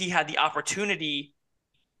 was when he had the opportunity,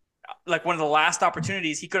 like one of the last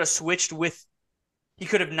opportunities, he could have switched with, he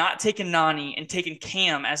could have not taken Nani and taken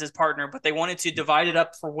Cam as his partner, but they wanted to divide it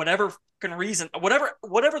up for whatever reason, whatever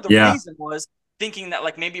the reason was, thinking that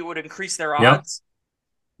like maybe it would increase their odds.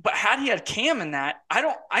 But had he had Cam in that,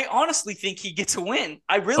 I honestly think he gets a win.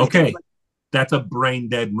 I really do. That's a brain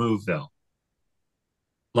dead move though.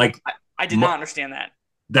 Like I did not understand that.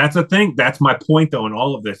 That's a thing. That's my point though in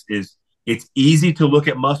all of this is it's easy to look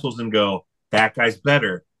at muscles and go, that guy's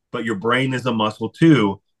better, but your brain is a muscle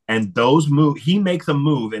too. And he makes a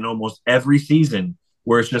move in almost every season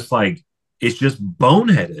where it's just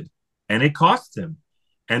boneheaded and it costs him.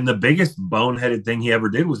 And the biggest boneheaded thing he ever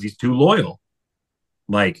did was he's too loyal.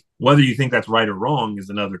 Like, whether you think that's right or wrong is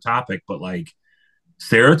another topic, but like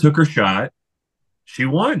Sarah took her shot. She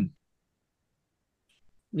won.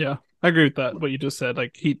 Yeah, I agree with that. What you just said,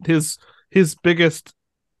 like his biggest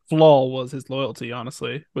flaw was his loyalty,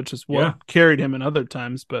 honestly, which is what carried him in other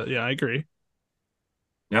times. But yeah, I agree.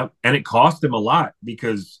 Yeah, and it cost him a lot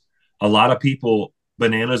because a lot of people,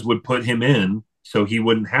 Bananas would put him in so he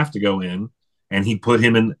wouldn't have to go in, and he'd put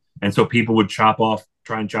him in, and so people would try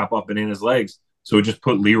and chop off Bananas' legs. So it just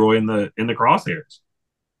put Leroy in the crosshairs.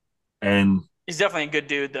 And he's definitely a good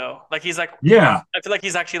dude, though. Like he's like, I feel like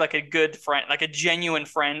he's actually like a good friend, like a genuine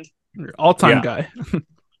friend, all-time guy.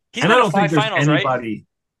 He's been to 5 finals, anybody... right?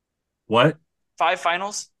 What? 5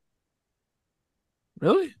 finals?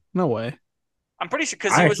 Really? No way. I'm pretty sure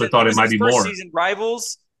because he was in his first season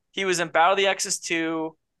Rivals. He was in Battle of the Exes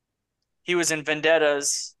 2. He was in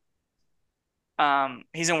Vendettas.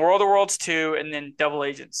 He's in World of Worlds 2, and then Double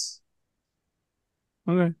Agents.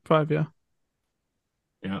 Okay, 5, yeah.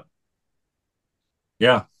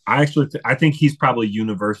 Yeah. I actually I think he's probably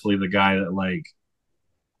universally the guy that like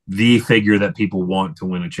the figure that people want to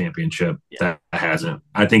win a championship that hasn't.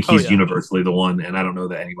 I think he's universally the one, and I don't know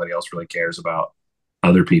that anybody else really cares about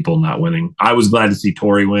other people not winning. I was glad to see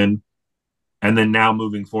Tori win. And then now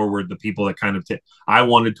moving forward, the people that kind of I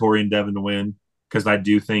wanted Tori and Devin to win because I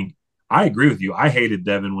do think I agree with you. I hated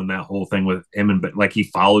Devin when that whole thing with him and like he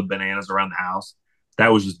followed Bananas around the house. That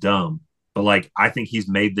was just dumb. But like I think he's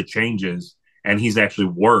made the changes and he's actually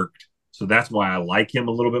worked. So that's why I like him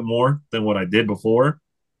a little bit more than what I did before.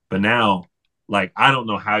 But now, like I don't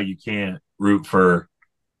know how you can't root for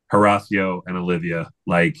Horacio and Olivia.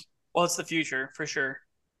 Like, well, it's the future for sure.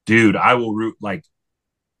 Dude, I will root like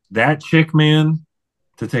that chick, man,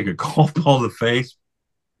 to take a golf ball to the face.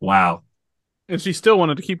 Wow. And she still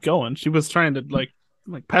wanted to keep going. She was trying to like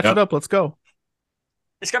patch it up. Let's go.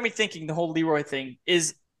 It's got me thinking the whole Leroy thing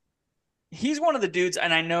is he's one of the dudes,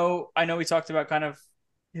 and I know we talked about kind of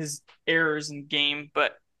his errors in game,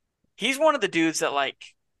 but he's one of the dudes that like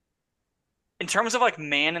in terms of like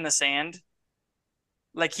man in the sand,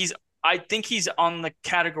 like I think he's on the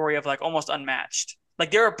category of like almost unmatched.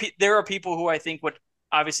 Like there are people who I think would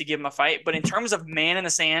obviously give him a fight, but in terms of man in the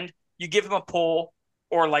sand, you give him a pull,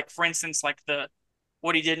 or like for instance, like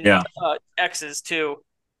what he did in X's too.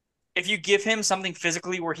 If you give him something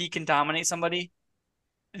physically where he can dominate somebody,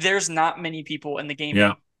 there's not many people in the game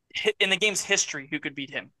in the game's history who could beat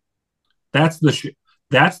him. That's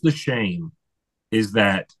the shame is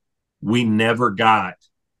that we never got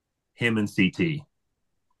him and CT.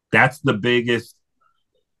 That's the biggest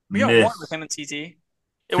we got one with him and CT.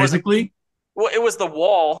 Physically? It was the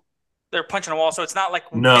wall. They're punching a wall, so it's not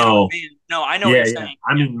like no. No, I know what you're saying.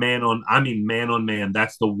 I mean man on man.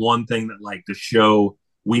 That's the one thing that like the show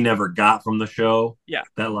we never got from the show. Yeah.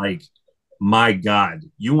 That like, my God,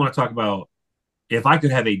 you want to talk about if I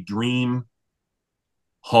could have a dream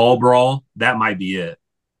hall brawl, that might be it.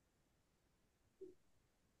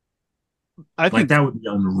 I think that would be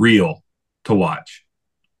unreal to watch.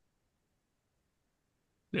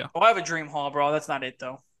 Yeah. Oh, I have a dream hall brawl. That's not it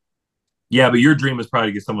though. Yeah, but your dream is probably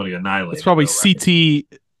to get somebody annihilated. It's probably though, CT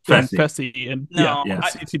right? and Fessy, and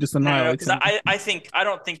CT just annihilates. No, I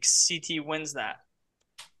don't think CT wins that.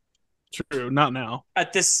 True, not now.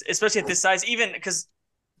 At this, especially at this size, even because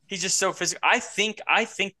he's just so physical. I think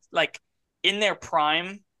like in their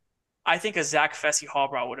prime, I think a Zach Fessy hall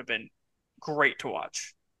brawl would have been great to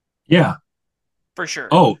watch. Yeah, for sure.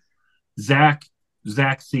 Oh, Zach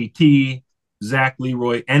CT, Zach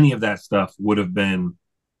Leroy, any of that stuff would have been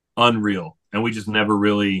unreal, and we just never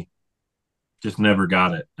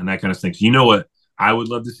got it, and that kind of stinks. You know what I would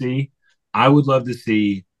love to see? I would love to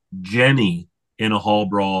see Jenny in a hall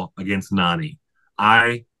brawl against Nani.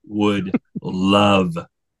 I would love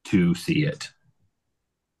to see it.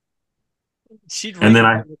 She'd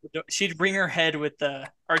ring her head with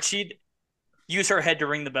or she'd use her head to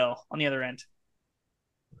ring the bell on the other end.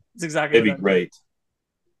 It's exactly. It'd be great.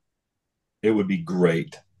 It would be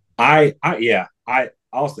great.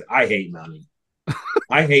 I'll say I hate Nani.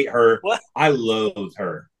 I hate her. What? I loathe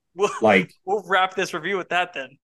her. We'll wrap this review with that then.